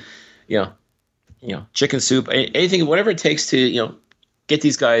the, chicken soup, anything, whatever it takes to, get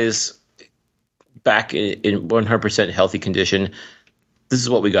these guys back in 100% healthy condition. This is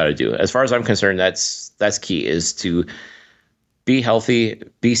what we got to do. As far as I'm concerned, that's key, is to be healthy,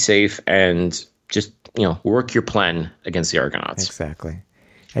 be safe, and just, work your plan against the Argonauts. Exactly.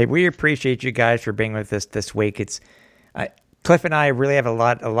 Hey, we appreciate you guys for being with us this week. It's Cliff and I really have a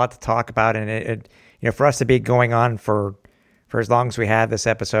lot to talk about, and it for us to be going on for as long as we have this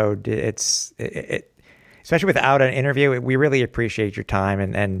episode, it's especially without an interview, we really appreciate your time,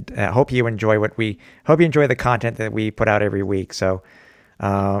 and hope you enjoy the content that we put out every week. So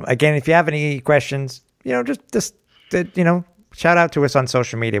again, if you have any questions, just shout out to us on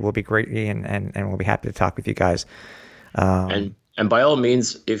social media. We'll be great, and we'll be happy to talk with you guys. And by all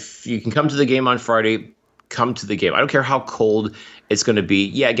means, if you can come to the game on Friday, come to the game. I don't care how cold it's going to be.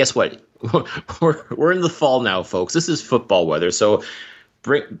 Yeah, guess what? We're in the fall now, folks. This is football weather. So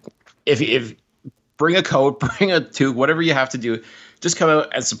bring a coat, bring a tube, whatever you have to do. Just come out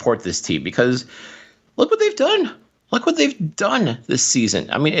and support this team, because look what they've done. Look what they've done this season.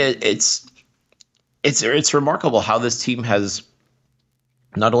 I mean, it's remarkable how this team has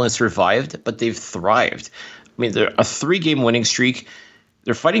not only survived, but they've thrived. I mean, they're a 3-game winning streak.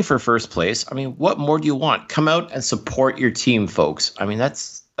 They're fighting for first place. I mean, what more do you want? Come out and support your team, folks. I mean,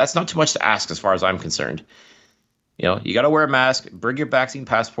 that's not too much to ask as far as I'm concerned. You got to wear a mask, bring your vaccine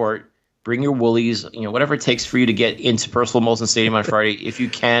passport, bring your woolies, whatever it takes for you to get into Percival Molson Stadium on Friday. If you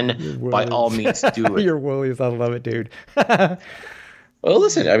can, by all means, do it. Your woolies, I love it, dude. Well,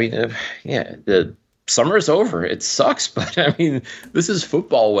 listen, I mean, the summer is over. It sucks, but I mean, this is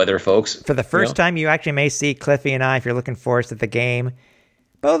football weather, folks. For the first time, you actually may see Cliffy and I, if you're looking forward to the game,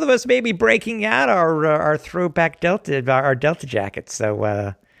 both of us may be breaking out our throwback our Delta jackets.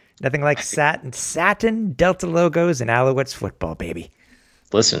 So nothing like satin Delta logos and Alouettes football, baby.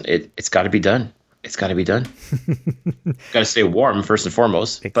 Listen, it's got to be done. It's got to be done. Got to stay warm first and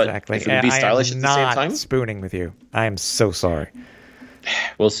foremost. Exactly. But if it would be stylish at the same time, I'm not spooning with you. I am so sorry.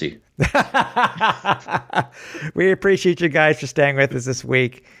 We'll see. We appreciate you guys for staying with us this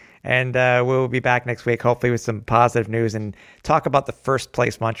week. And we'll be back next week, hopefully with some positive news and talk about the first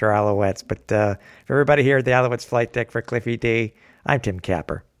place Montreal Alouettes. But for everybody here at the Alouettes Flight Deck, for Cliffy D, I'm Tim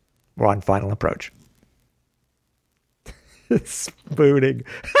Capper. We're on Final Approach. Spooning.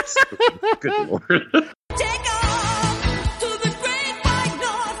 Good Lord. Take off to the great white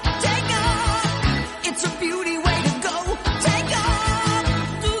north. Take off. It's a beauty way to go. Take off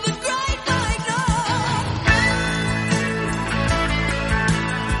to the great white north.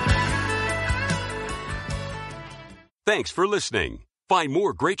 Thanks for listening. Find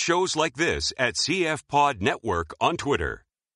more great shows like this at CF Pod Network on Twitter.